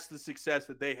surpass the success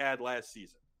that they had last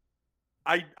season.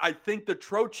 I think the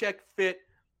Trocheck fit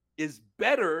is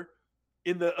better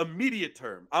in the immediate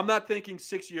term. I'm not thinking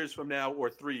 6 years from now or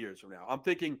 3 years from now. I'm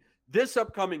thinking this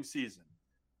upcoming season.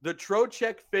 The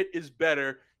Trocheck fit is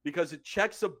better because it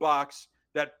checks a box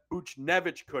that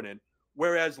Buchnevich couldn't,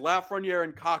 whereas Lafreniere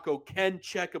and Kakko can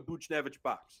check a Buchnevich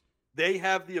box. They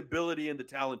have the ability and the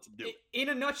talent to do it. In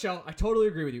a nutshell, I totally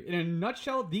agree with you. In a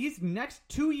nutshell, these next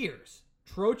 2 years,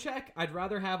 Trocheck I'd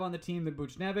rather have on the team than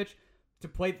Buchnevich to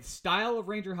play the style of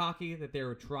Ranger hockey that they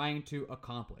were trying to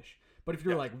accomplish. But if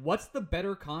you're like, what's the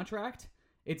better contract?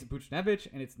 It's Buchnevich,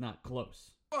 and it's not close.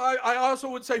 Well, I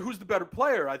also would say who's the better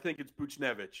player? I think it's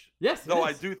Buchnevich. Yes, though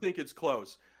I do think it's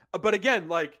close. But again,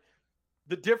 like,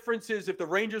 the difference is if the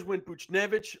Rangers win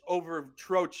Buchnevich over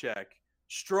Trocheck,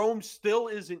 Strome still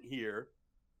isn't here,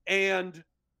 and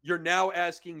you're now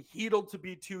asking Hedl to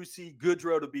be 2C,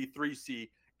 Goodrow to be 3C,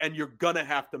 and you're going to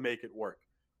have to make it work.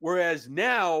 Whereas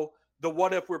now, the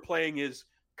what if we're playing is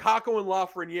Kakko and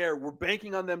Lafreniere, we're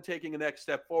banking on them taking a next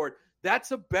step forward. That's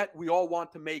a bet we all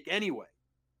want to make anyway.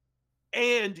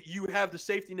 And you have the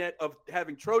safety net of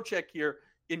having Trocheck here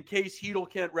in case Hedl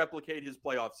can't replicate his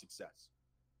playoff success.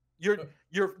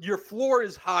 Your floor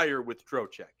is higher with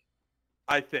Trocheck,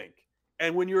 I think.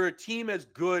 And when you're a team as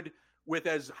good with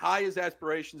as high as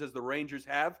aspirations as the Rangers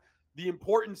have, the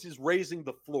importance is raising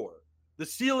the floor. The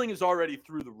ceiling is already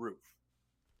through the roof,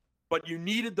 but you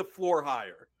needed the floor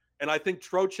higher. And I think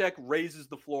Trocheck raises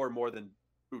the floor more than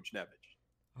Buchnevich.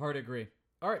 Hard to agree.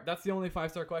 All right, that's the only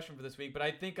 5-star question for this week, but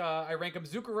I think I rank him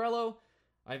Zuccarello.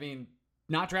 I mean,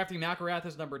 not drafting McIlrath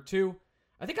is number 2.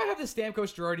 I think I have the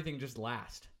Stamkos Girardi thing just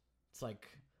last. It's like,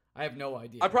 I have no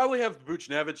idea. I probably have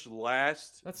Buchnevich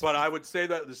last, but I would say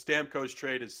that the Stamkos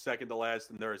trade is second to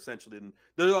last, and they're essentially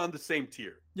they're on the same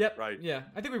tier. Yep. Right? Yeah,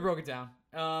 I think we broke it down.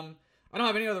 I don't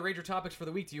have any other Ranger topics for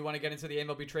the week. Do you want to get into the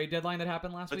MLB trade deadline that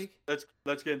happened last week?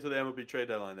 Let's get into the MLB trade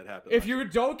deadline that happened. If you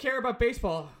don't care about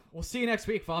baseball, we'll see you next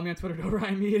week. Follow me on Twitter,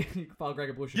 @RyanMead. You can follow Greg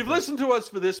at Blue Shirt. You've listened to us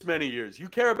for this many years. You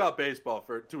care about baseball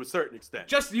to a certain extent.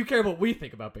 Just you care what we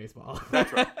think about baseball.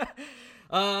 That's right.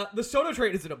 The Soto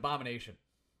trade is an abomination.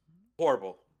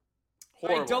 Horrible.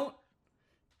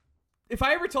 If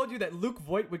I ever told you that Luke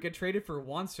Voigt would get traded for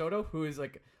Juan Soto, who is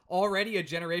like already a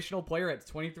generational player at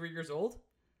 23 years old,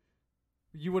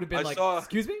 you would have been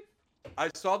excuse me? I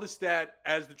saw the stat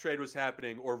as the trade was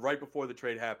happening, or right before the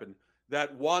trade happened,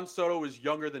 that Juan Soto is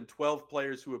younger than 12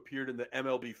 players who appeared in the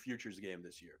MLB Futures game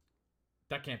this year.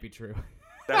 That can't be true.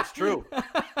 That's true.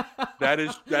 That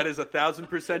is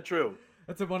 1,000% true.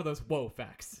 That's one of those whoa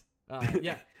facts.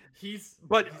 Yeah. He's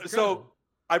so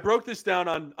I broke this down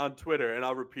on Twitter, and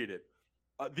I'll repeat it.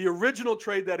 The original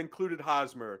trade that included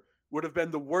Hosmer would have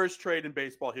been the worst trade in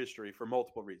baseball history for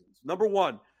multiple reasons. Number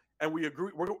one, and we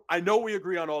agree. I know we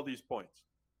agree on all these points,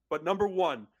 but number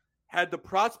one, had the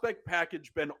prospect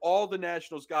package been all the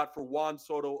Nationals got for Juan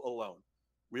Soto alone,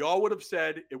 we all would have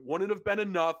said it wouldn't have been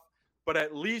enough but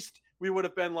at least we would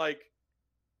have been like,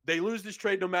 they lose this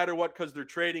trade no matter what because they're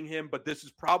trading him, but this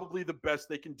is probably the best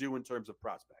they can do in terms of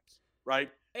prospects, right?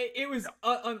 It was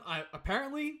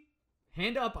apparently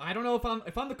hand up. I don't know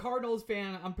if I'm the Cardinals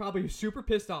fan, I'm probably super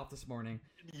pissed off this morning.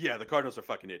 Yeah, the Cardinals are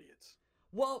fucking idiots.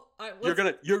 Well, you're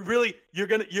gonna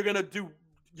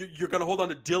hold on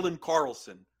to Dylan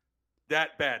Carlson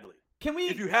that badly. Can we?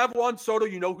 If you have Juan Soto,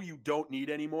 you know who you don't need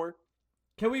anymore.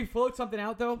 Can we float something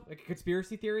out though, like a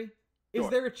conspiracy theory? Is Sure.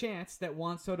 there a chance that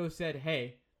Juan Soto said,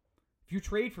 "Hey, if you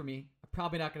trade for me, I'm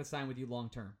probably not going to sign with you long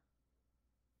term"?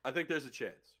 I think there's a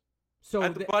chance. So,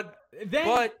 but then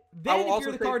I will if also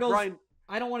you're the say, Cardinals, Brian,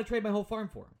 I don't want to trade my whole farm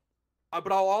for him.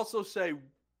 But I'll also say,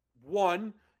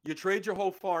 one, you trade your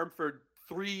whole farm for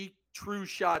 3 true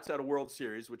shots at a World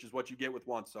Series, which is what you get with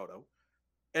Juan Soto.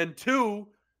 And 2,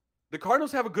 the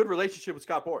Cardinals have a good relationship with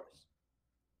Scott Boras.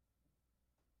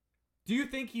 Do you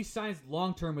think he signs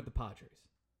long term with the Padres?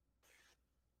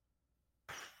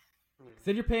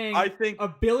 Then you're paying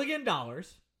 $1 billion,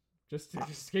 just in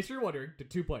case you're wondering, to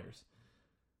 2 players.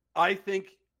 I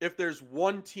think if there's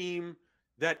one team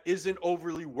that isn't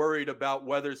overly worried about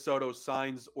whether Soto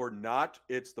signs or not,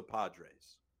 it's the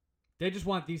Padres. They just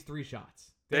want these 3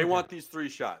 shots. They want these 3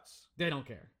 shots. They don't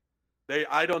care.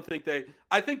 I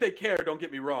think they care, don't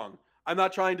get me wrong. I'm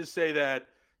not trying to say that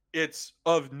it's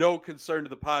of no concern to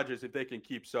the Padres if they can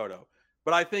keep Soto.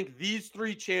 But I think these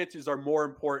 3 chances are more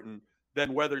important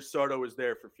than whether Soto is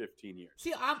there for 15 years.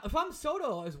 See, if I'm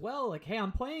Soto as well, like, hey,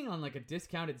 I'm playing on like a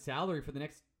discounted salary for the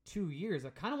next 2 years. I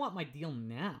kind of want my deal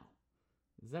now.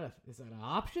 Is that an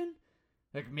option?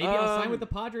 Like, maybe I'll sign with the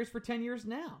Padres for 10 years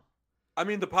now. I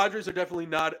mean, the Padres are definitely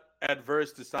not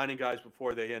adverse to signing guys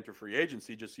before they enter free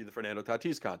agency. Just see the Fernando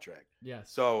Tatis contract. Yes.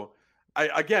 So,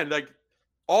 I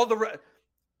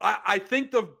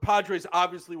think the Padres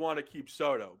obviously want to keep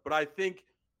Soto, but I think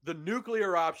the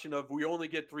nuclear option of we only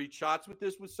get 3 shots with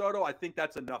Soto, I think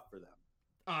that's enough for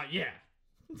them. Yeah.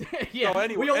 Yeah. So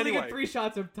anyway, we only get 3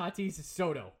 shots of Tatis and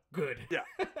Soto. Good. Yeah.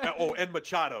 And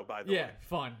Machado, by the way. Yeah,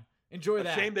 fun. Enjoy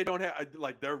that. Shame they don't have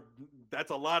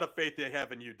that's a lot of faith they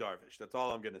have in you, Darvish. That's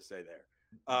all I'm going to say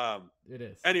there. It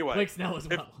is. Anyway, Blake Snell as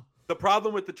well. The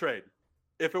problem with the trade,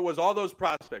 if it was all those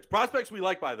prospects we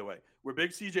like, by the way, we're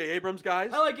big C.J. Abrams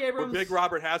guys. I like Abrams. We're big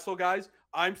Robert Hassel guys.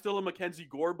 I'm still a Mackenzie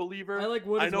Gore believer. I like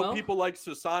Wood as well. I know people like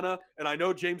Susana, and I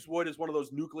know James Wood is one of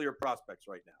those nuclear prospects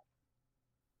right now.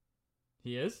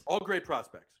 He is? All great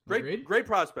prospects. Agreed. Great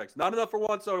prospects. Not enough for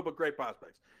Juan Soto, but great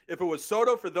prospects. If it was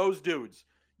Soto for those dudes,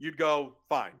 you'd go,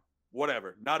 fine,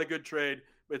 whatever. Not a good trade,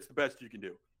 but it's the best you can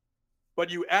do.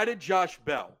 But you added Josh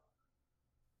Bell,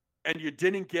 and you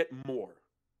didn't get more.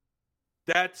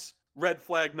 That's red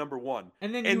flag number 1.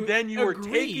 And then you were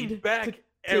taking back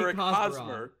Eric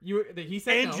Hosmer, he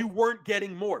said no. You weren't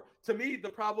getting more. To me, the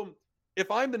problem, if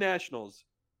I'm the Nationals,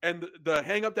 and the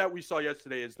hang-up that we saw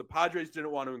yesterday is the Padres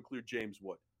didn't want to include James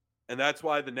Wood, and that's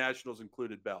why the Nationals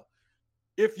included Bell.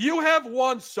 If you have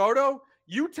Juan Soto,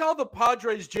 you tell the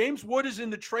Padres James Wood is in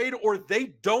the trade or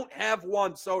they don't have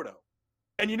Juan Soto.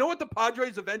 And you know what the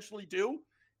Padres eventually do?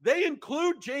 They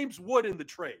include James Wood in the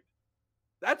trade.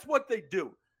 That's what they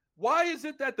do. Why is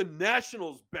it that the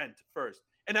Nationals bent first?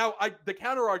 And now the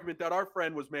counter argument that our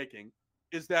friend was making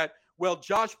is that, well,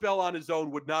 Josh Bell on his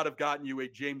own would not have gotten you a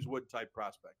James Wood type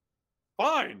prospect.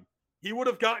 Fine. He would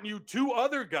have gotten you 2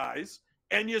 other guys,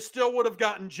 and you still would have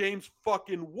gotten James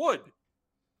fucking Wood.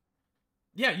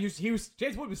 Yeah,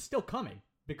 James Wood was still coming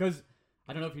because,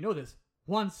 I don't know if you know this,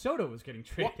 Juan Soto was getting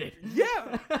traded. Well,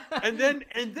 yeah. and then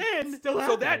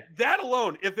so that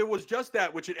alone, if it was just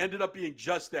that, which it ended up being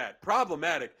just that,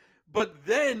 problematic. But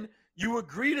then you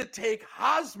agree to take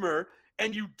Hosmer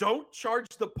and you don't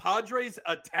charge the Padres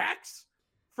a tax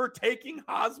for taking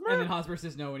Hosmer? And then Hosmer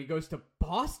says no, and he goes to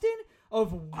Boston?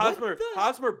 Hosmer,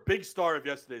 big star of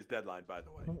yesterday's deadline, by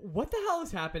the way. What the hell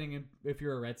is happening if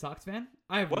you're a Red Sox fan?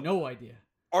 I have no idea.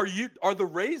 Are the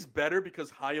Rays better because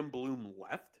Chaim Bloom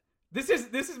left? This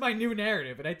is my new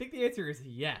narrative, and I think the answer is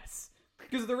yes.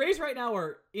 Because the Rays right now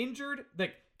are injured.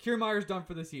 Like, Kiermaier's done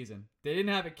for the season. They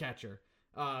didn't have a catcher.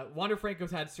 Wander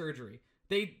Franco's had surgery.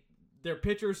 Their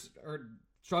pitchers are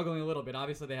struggling a little bit.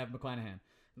 Obviously, they have McClanahan.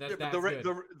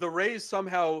 The Rays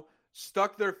somehow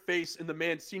stuck their face in the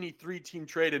Mancini 3-team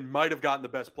trade and might have gotten the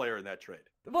best player in that trade.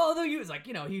 Well, although he was like,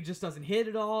 he just doesn't hit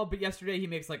at all. But yesterday he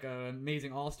makes like an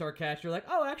amazing all-star catch. You're like,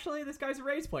 oh, actually, this guy's a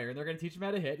Rays player, and they're going to teach him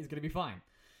how to hit. He's going to be fine.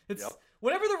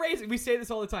 Whenever the Rays, we say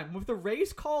this all the time, if the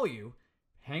Rays call you,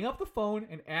 hang up the phone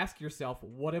and ask yourself,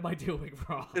 what am I doing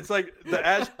wrong? It's like the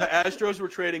Astros were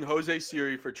trading Jose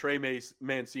Siri for Trey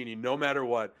Mancini no matter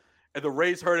what. And the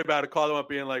Rays heard about it, called them up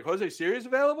being like, Jose Siri is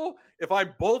available? If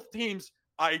I'm both teams,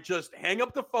 I just hang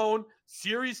up the phone,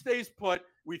 Siri stays put,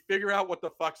 we figure out what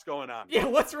the fuck's going on. Yeah,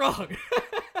 what's wrong?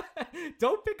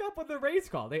 Don't pick up when the Rays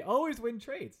call. They always win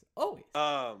trades. Always.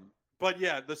 But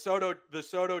yeah, the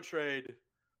Soto trade,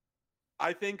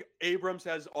 I think Abrams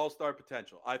has all-star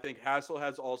potential. I think Hassel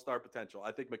has all-star potential.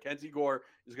 I think Mackenzie Gore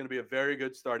is going to be a very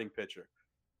good starting pitcher.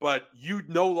 But you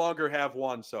no longer have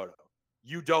Juan Soto.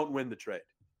 You don't win the trade.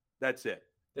 That's it.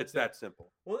 It's that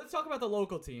simple. Well, let's talk about the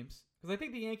local teams, because I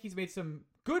think the Yankees made some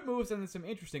good moves and some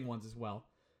interesting ones as well.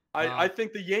 I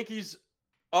think the Yankees,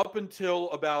 up until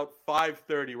about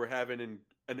 5:30, were having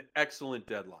an excellent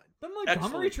deadline. The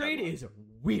Montgomery trade is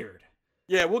weird.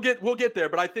 Yeah, we'll get there,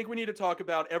 but I think we need to talk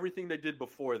about everything they did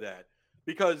before that,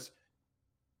 because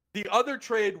the other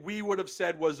trade we would have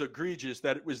said was egregious,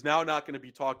 that it was now not going to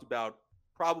be talked about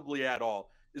probably at all,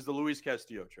 is the Luis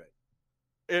Castillo trade.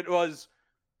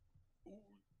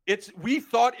 We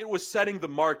thought it was setting the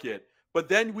market, but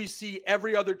then we see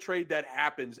every other trade that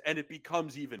happens and it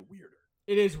becomes even weirder.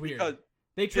 It is weird. Because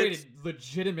they traded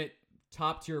legitimate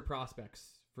top-tier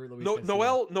prospects for Luis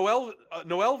Castillo.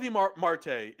 Noel V.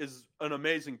 Marte is an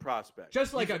amazing prospect.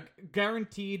 Just like a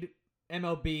guaranteed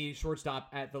MLB shortstop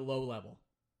at the low level.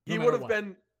 He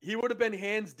would have been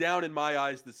hands down in my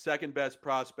eyes the second best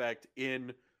prospect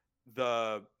in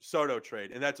the Soto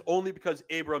trade, and that's only because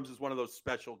Abrams is one of those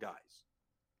special guys.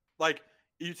 Like,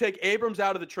 you take Abrams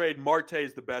out of the trade, Marte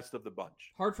is the best of the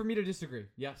bunch. Hard for me to disagree.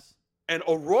 Yes. And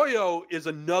Arroyo is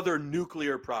another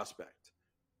nuclear prospect,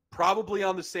 probably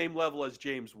on the same level as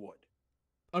James Wood.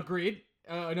 Agreed.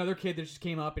 Another kid that just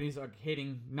came up and he's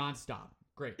hitting nonstop.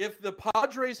 Great. If the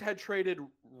Padres had traded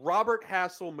Robert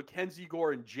Hassel, Mackenzie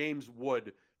Gore, and James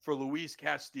Wood for Luis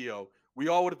Castillo, we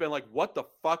all would have been like, what the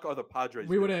fuck are the Padres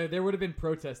doing? There would have been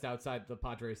protests outside the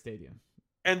Padres stadium.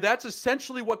 And that's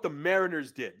essentially what the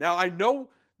Mariners did. Now, I know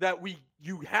that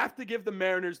you have to give the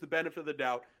Mariners the benefit of the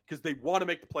doubt because they want to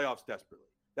make the playoffs desperately.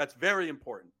 That's very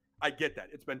important. I get that.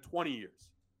 It's been 20 years.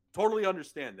 Totally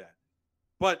understand that.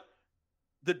 But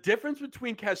the difference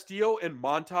between Castillo and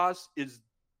Montas is,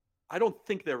 I don't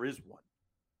think there is one.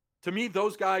 To me,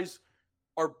 those guys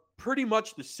are pretty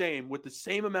much the same with the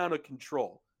same amount of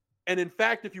control. And in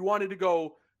fact, if you wanted to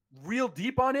go real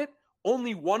deep on it,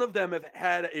 only one of them have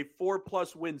had a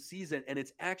 4+ win season, and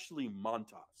it's actually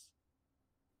Montas.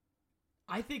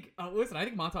 I think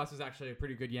Montas is actually a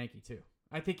pretty good Yankee too.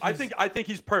 I think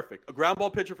he's perfect. A ground ball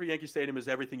pitcher for Yankee Stadium is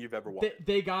everything you've ever wanted.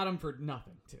 They got him for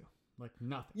nothing too, like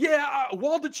nothing. Yeah,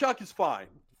 Waldichuk is fine,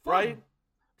 right?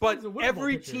 But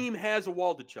every team has a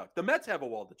Waldichuk. The Mets have a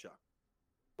Waldichuk.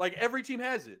 Like, every team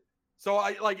has it. So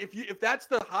if that's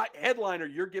the hot headliner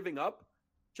you're giving up,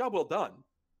 job well done.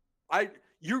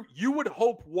 You would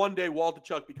hope one day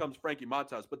Waldichuk becomes Frankie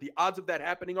Montas, but the odds of that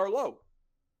happening are low.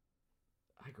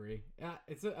 I agree. Yeah,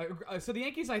 so the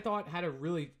Yankees, I thought, had a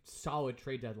really solid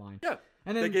trade deadline. Yeah,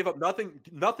 and then they gave up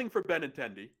nothing for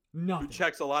Benintendi, who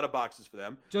checks a lot of boxes for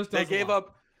them. They gave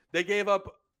up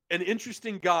an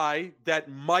interesting guy that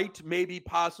might, maybe,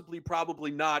 possibly, probably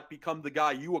not become the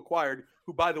guy you acquired,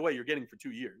 who, by the way, you're getting for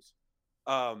 2 years.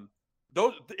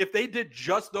 If they did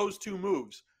just those two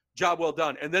moves, job well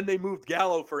done. And then they moved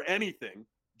Gallo for anything,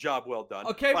 job well done.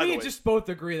 Okay, we just both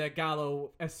agree that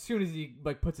Gallo, as soon as he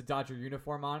puts a Dodger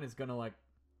uniform on, is gonna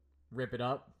rip it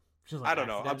up. I don't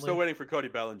know. I'm still waiting for Cody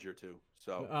Bellinger too.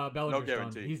 So no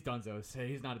guarantee. Done. He's done so.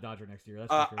 He's not a Dodger next year.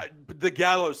 That's for sure. The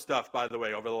Gallo stuff, by the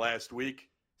way, over the last week,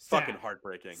 fucking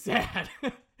heartbreaking. Sad.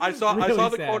 I saw the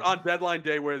sad quote on deadline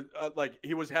day where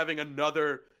he was having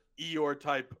another Eeyore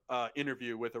type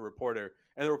interview with a reporter,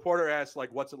 and the reporter asked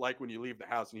what's it like when you leave the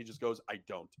house, and he just goes, I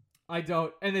don't.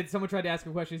 And then someone tried to ask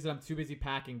him a question. He said, I'm too busy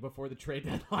packing before the trade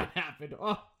deadline happened.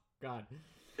 Oh God.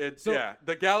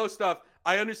 The Gallo stuff.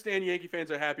 I understand Yankee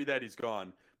fans are happy that he's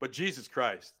gone, but Jesus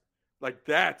Christ,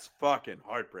 that's fucking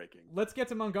heartbreaking. Let's get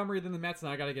to Montgomery, then the Mets,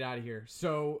 and I got to get out of here.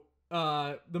 So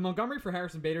the Montgomery for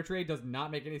Harrison Bader trade does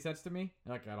not make any sense to me,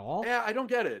 at all. Yeah, I don't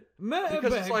get it.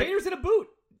 Because Bader's in a boot.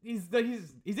 He's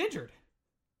injured.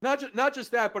 Not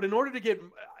just that, but in order to get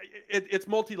it's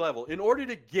multi-level. In order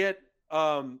to get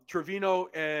Trevino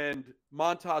and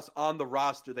Montas on the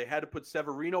roster, they had to put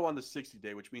Severino on the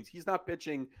 60-day, which means he's not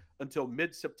pitching until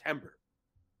mid-September.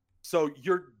 So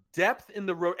your depth in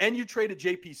the and you traded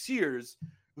JP Sears,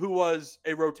 who was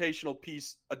a rotational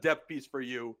piece, a depth piece for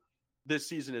you this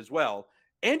season as well.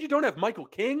 And you don't have Michael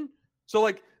King.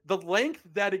 So the length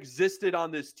that existed on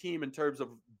this team in terms of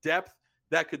depth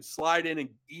that could slide in and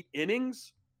eat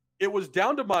innings, it was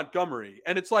down to Montgomery.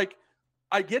 And it's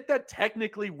I get that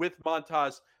technically with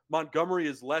Montas, Montgomery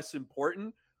is less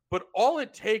important, but all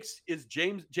it takes is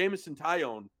Jameson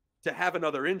Tyone to have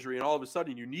another injury, and all of a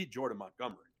sudden you need Jordan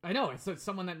Montgomery. I know. It's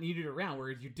someone that needed around,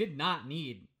 whereas you did not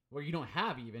need, or you don't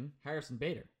have even, Harrison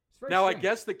Bader. Now, strange. I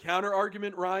guess the counter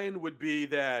argument, Ryan, would be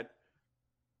that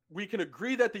we can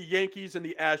agree that the Yankees and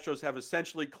the Astros have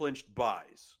essentially clinched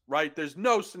buys, right? There's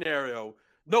no scenario,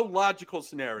 no logical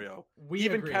scenario,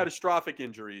 even agree. catastrophic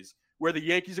injuries, where the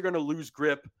Yankees are going to lose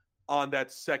grip on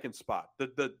that second spot.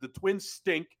 The Twins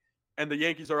stink, and the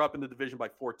Yankees are up in the division by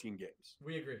 14 games.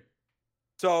 We agree.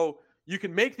 So you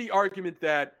can make the argument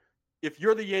that if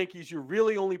you're the Yankees, you're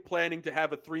really only planning to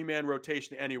have a three-man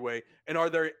rotation anyway. And are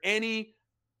there any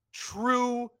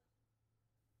true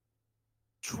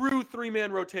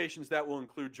three-man rotations that will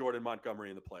include Jordan Montgomery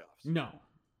in the playoffs? No.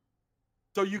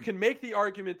 So you can make the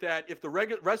argument that if the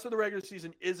rest of the regular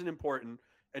season isn't important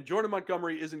and Jordan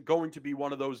Montgomery isn't going to be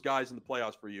one of those guys in the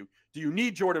playoffs for you, do you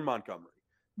need Jordan Montgomery?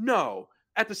 No.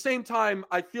 At the same time,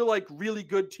 I feel like really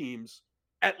good teams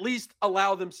at least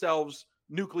allow themselves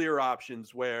nuclear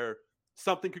options where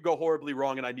something could go horribly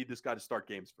wrong and I need this guy to start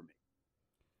games for me.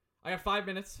 I have 5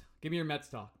 minutes. Give me your Mets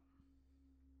talk.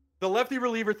 The lefty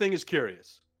reliever thing is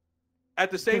curious.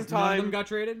 At the same time, none of them got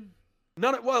traded?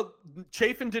 Well,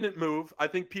 Chafin didn't move. I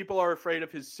think people are afraid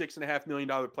of his $6.5 million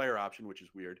player option, which is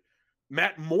weird.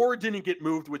 Matt Moore didn't get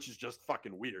moved, which is just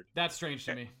fucking weird. That's strange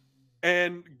to me.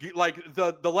 And like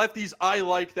the lefties I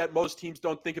like that most teams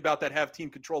don't think about that have team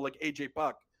control, like AJ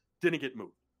Puck, didn't get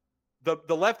moved.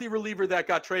 The lefty reliever that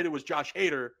got traded was Josh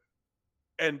Hader,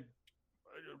 and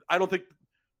I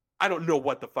don't know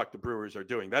what the fuck the Brewers are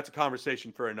doing. That's a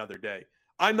conversation for another day.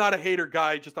 I'm not a Hader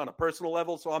guy just on a personal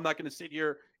level, so I'm not going to sit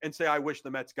here and say I wish the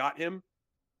Mets got him.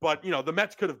 But, the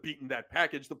Mets could have beaten that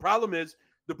package. The problem is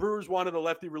the Brewers wanted a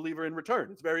lefty reliever in return.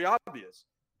 It's very obvious.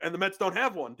 And the Mets don't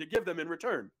have one to give them in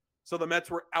return. So the Mets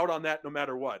were out on that no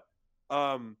matter what.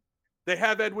 They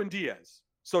have Edwin Diaz.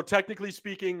 So technically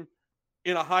speaking,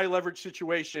 in a high leverage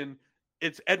situation,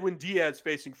 it's Edwin Diaz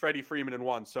facing Freddie Freeman and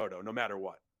Juan Soto, no matter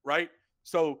what, right?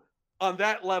 So on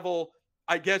that level,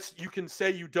 I guess you can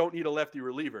say you don't need a lefty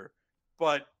reliever,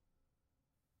 but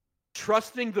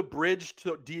trusting the bridge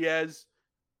to Diaz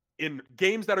in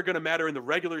games that are going to matter in the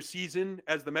regular season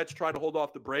as the Mets try to hold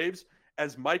off the Braves,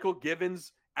 as Michael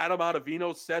Givens, Adam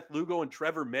Ottavino, Seth Lugo, and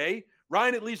Trevor May,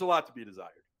 Ryan, it leaves a lot to be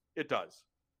desired. It does.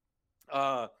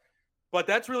 But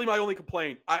that's really my only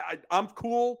complaint. I'm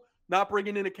cool not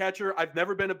bringing in a catcher. I've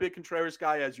never been a big Contreras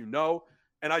guy, as you know,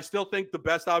 and I still think the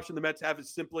best option the Mets have is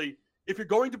simply, if you're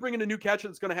going to bring in a new catcher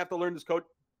that's going to have to learn this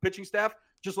pitching staff,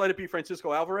 just let it be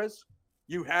Francisco Alvarez.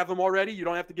 You have him already. You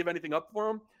don't have to give anything up for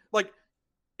him. Like,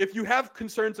 if you have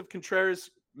concerns of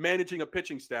Contreras managing a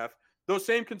pitching staff, those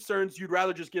same concerns, you'd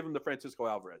rather just give him to Francisco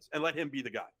Alvarez and let him be the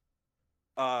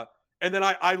guy. And then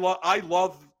I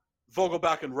love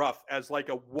Vogelbach and Ruff as like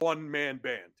a one-man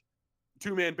band,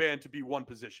 two-man band to be one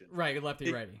position. Right,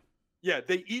 lefty, righty. Yeah,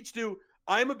 they each do.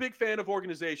 I'm a big fan of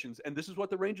organizations, and this is what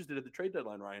the Rangers did at the trade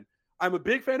deadline, Ryan. I'm a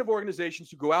big fan of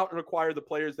organizations who go out and acquire the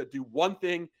players that do one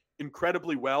thing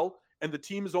incredibly well, and the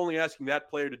team is only asking that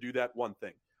player to do that one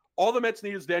thing. All the Mets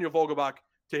need is Daniel Vogelbach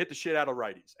to hit the shit out of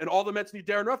righties. And all the Mets need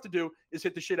Darren Ruff to do is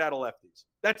hit the shit out of lefties.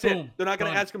 That's it. They're not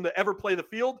going to ask him to ever play the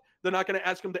field. They're not going to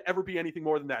ask him to ever be anything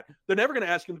more than that. They're never going to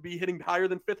ask him to be hitting higher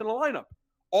than fifth in a lineup.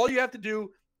 All you have to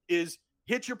do is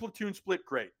hit your platoon split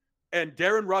great. And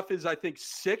Darren Ruff is, I think,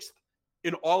 sixth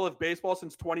in all of baseball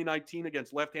since 2019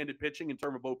 against left-handed pitching in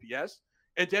terms of OPS.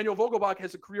 And Daniel Vogelbach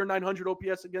has a career 900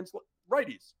 OPS against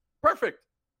righties. Perfect.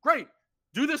 Great.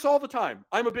 Do this all the time.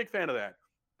 I'm a big fan of that.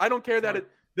 I don't care that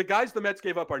the guys the Mets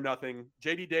gave up are nothing.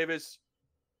 J.D. Davis,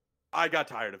 I got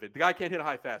tired of it. The guy can't hit a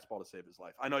high fastball to save his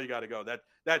life. I know you got to go.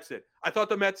 That's it. I thought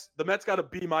the Mets got a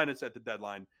B- at the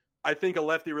deadline. I think a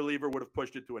lefty reliever would have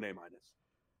pushed it to an A-.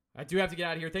 I do have to get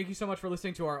out of here. Thank you so much for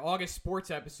listening to our August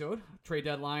sports episode, trade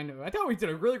deadline. I thought we did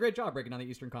a really great job breaking down the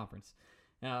Eastern Conference.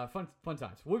 Fun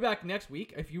times. We'll be back next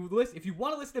week. If you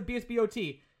want to listen to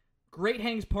BSBOT, Great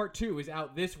Hangs Part 2 is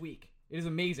out this week. It is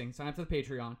amazing. Sign up to the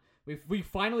Patreon. We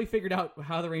finally figured out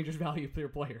how the Rangers value their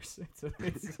players.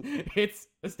 It's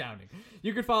astounding.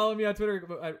 You can follow me on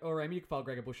Twitter, or you can follow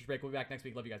Greg at Bush's Break. We'll be back next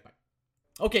week. Love you guys. Bye.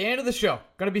 Okay, end of the show.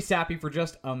 Gonna be sappy for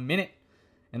just a minute,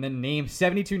 and then name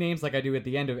 72 names like I do at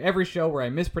the end of every show where I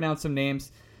mispronounce some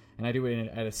names, and I do it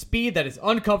at a speed that is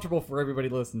uncomfortable for everybody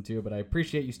to listen to, but I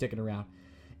appreciate you sticking around.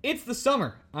 It's the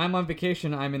summer. I'm on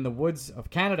vacation. I'm in the woods of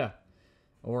Canada,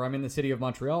 or I'm in the city of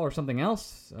Montreal or something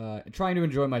else, trying to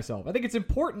enjoy myself. I think it's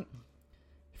important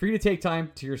for you to take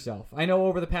time to yourself. I know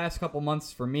over the past couple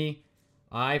months for me,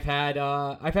 I've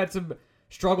had some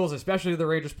struggles, especially the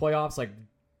Rangers playoffs, like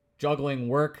juggling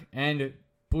work and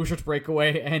Blue Shirts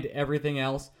Breakaway and everything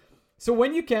else. So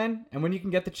when you can, and when you can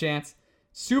get the chance,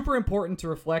 super important to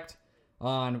reflect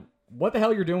on what the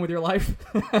hell you're doing with your life,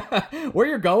 where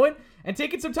you're going, and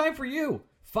taking some time for you.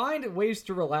 Find ways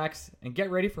to relax and get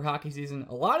ready for hockey season.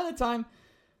 A lot of the time,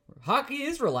 hockey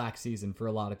is relax season for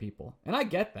a lot of people, and I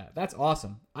get that. That's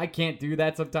awesome. I can't do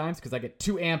that sometimes because I get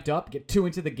too amped up, get too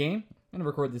into the game. I'm going to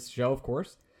record this show, of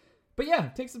course. But yeah,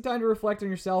 take some time to reflect on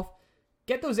yourself.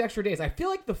 Get those extra days. I feel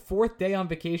like the 4th day on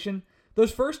vacation,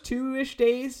 those first 2-ish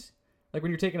days, like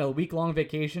when you're taking a week-long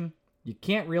vacation, you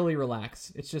can't really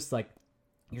relax. It's just like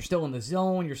you're still in the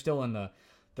zone. You're still in the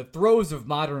throes of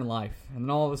modern life. And then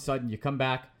all of a sudden you come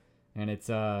back and it's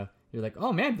you're like,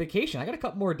 oh man, vacation. I got a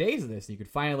couple more days of this. You could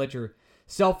finally let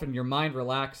yourself and your mind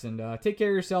relax and take care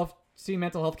of yourself, see a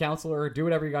mental health counselor, do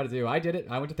whatever you got to do. I did it.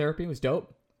 I went to therapy. It was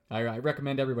dope. I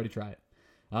recommend everybody try it.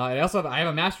 I also have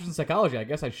a master's in psychology. I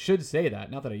guess I should say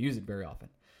that. Not that I use it very often.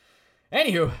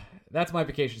 Anywho, that's my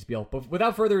vacation spiel. But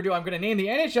without further ado, I'm going to name the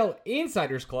NHL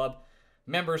Insiders Club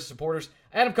members, supporters: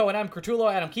 Adam Cohen, Adam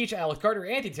Curtulo, Adam Keach, Alex Carter,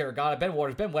 Anthony Terragata, Ben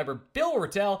Waters, Ben Weber, Bill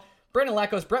Rattel, Brandon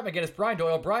Lackos, Brett McGinnis, Brian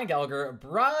Doyle, Brian Gallagher,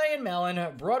 Brian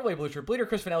Mellon, Broadway Blucher, Bleeder,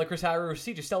 Chris Finelli, Chris Haru,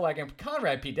 CJ Stellwagen,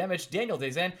 Conrad P. Demich, Daniel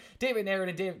Dezen, David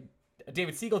Narron,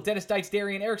 David Siegel, Dennis Deitz,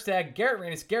 Darian, Eric Stagg, Garrett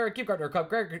Reynes, Garrett, Give Gardner Cup,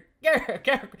 Garrett.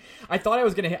 I thought I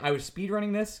was going to hit, I was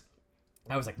speedrunning this.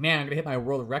 I was like, man, I'm going to hit my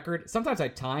world record. Sometimes I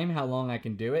time how long I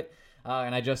can do it.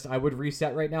 And I would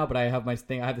reset right now, but I have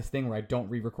this thing where I don't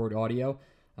re-record audio.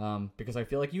 Because I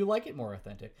feel like you like it more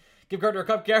authentic. Give Gardner a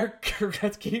cup, Garrett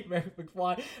Gretzky, Merrick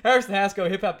McFly, Harrison Haskell,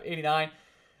 Hip Hop 89,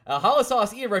 Hollis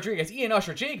Sauce, Ian Rodriguez, Ian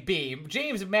Usher, Jake B,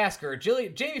 James Masker,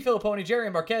 Jamie Filipponi, Jerry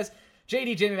Marquez,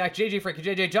 JD, Jamie Mack, JJ Frankie,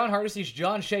 JJ, John Hardesty,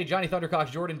 John Shea, Johnny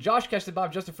Thundercock, Jordan, Josh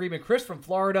Kestenbaum, Justin Friedman, Chris from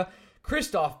Florida,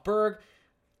 Christoph Berg,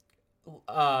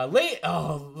 Lashik,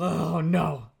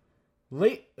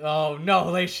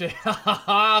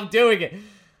 I'm doing it.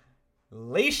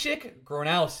 Lashik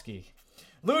Gronowski,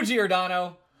 Lou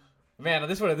Giordano, man,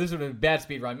 this would have been a bad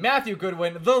speed run. Matthew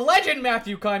Goodwin, the legend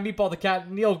Matthew Kine, Meatball the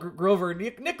Cat, Neil Grover,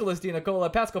 Nicholas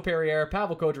DiNicola, Pascal Perrier,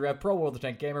 Pavel Kodarev, Pro World of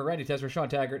Tank Gamer, Randy Tesser, Sean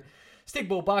Taggart,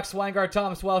 Stigbull, Box, Swingard,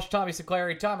 Thomas Welsh, Tommy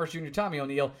Sinclair, Thomas Jr., Tommy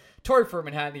O'Neill, Tori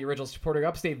Furman Hatton, the original supporter,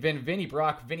 Upstate Vin, Vinny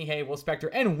Brock, Vinny Hay, Will Spector,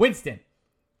 and Winston,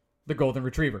 the Golden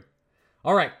Retriever.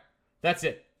 All right, that's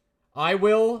it. I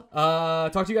will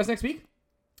talk to you guys next week.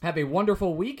 Have a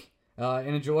wonderful week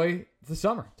and enjoy the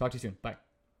summer. Talk to you soon. Bye.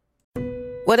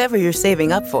 Whatever you're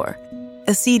saving up for,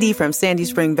 a CD from Sandy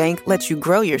Spring Bank lets you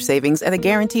grow your savings at a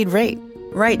guaranteed rate.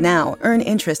 Right now, earn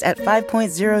interest at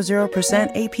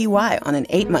 5.00% APY on an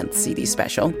 8-month CD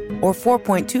special or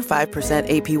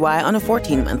 4.25% APY on a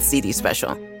 14-month CD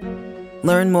special.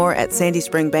 Learn more at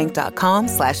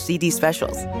sandyspringbank.com/CD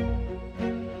specials.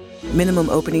 Minimum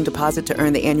opening deposit to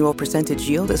earn the annual percentage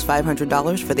yield is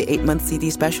 $500 for the 8-month CD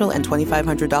special and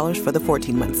 $2,500 for the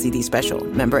 14-month CD special.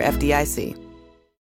 Member FDIC.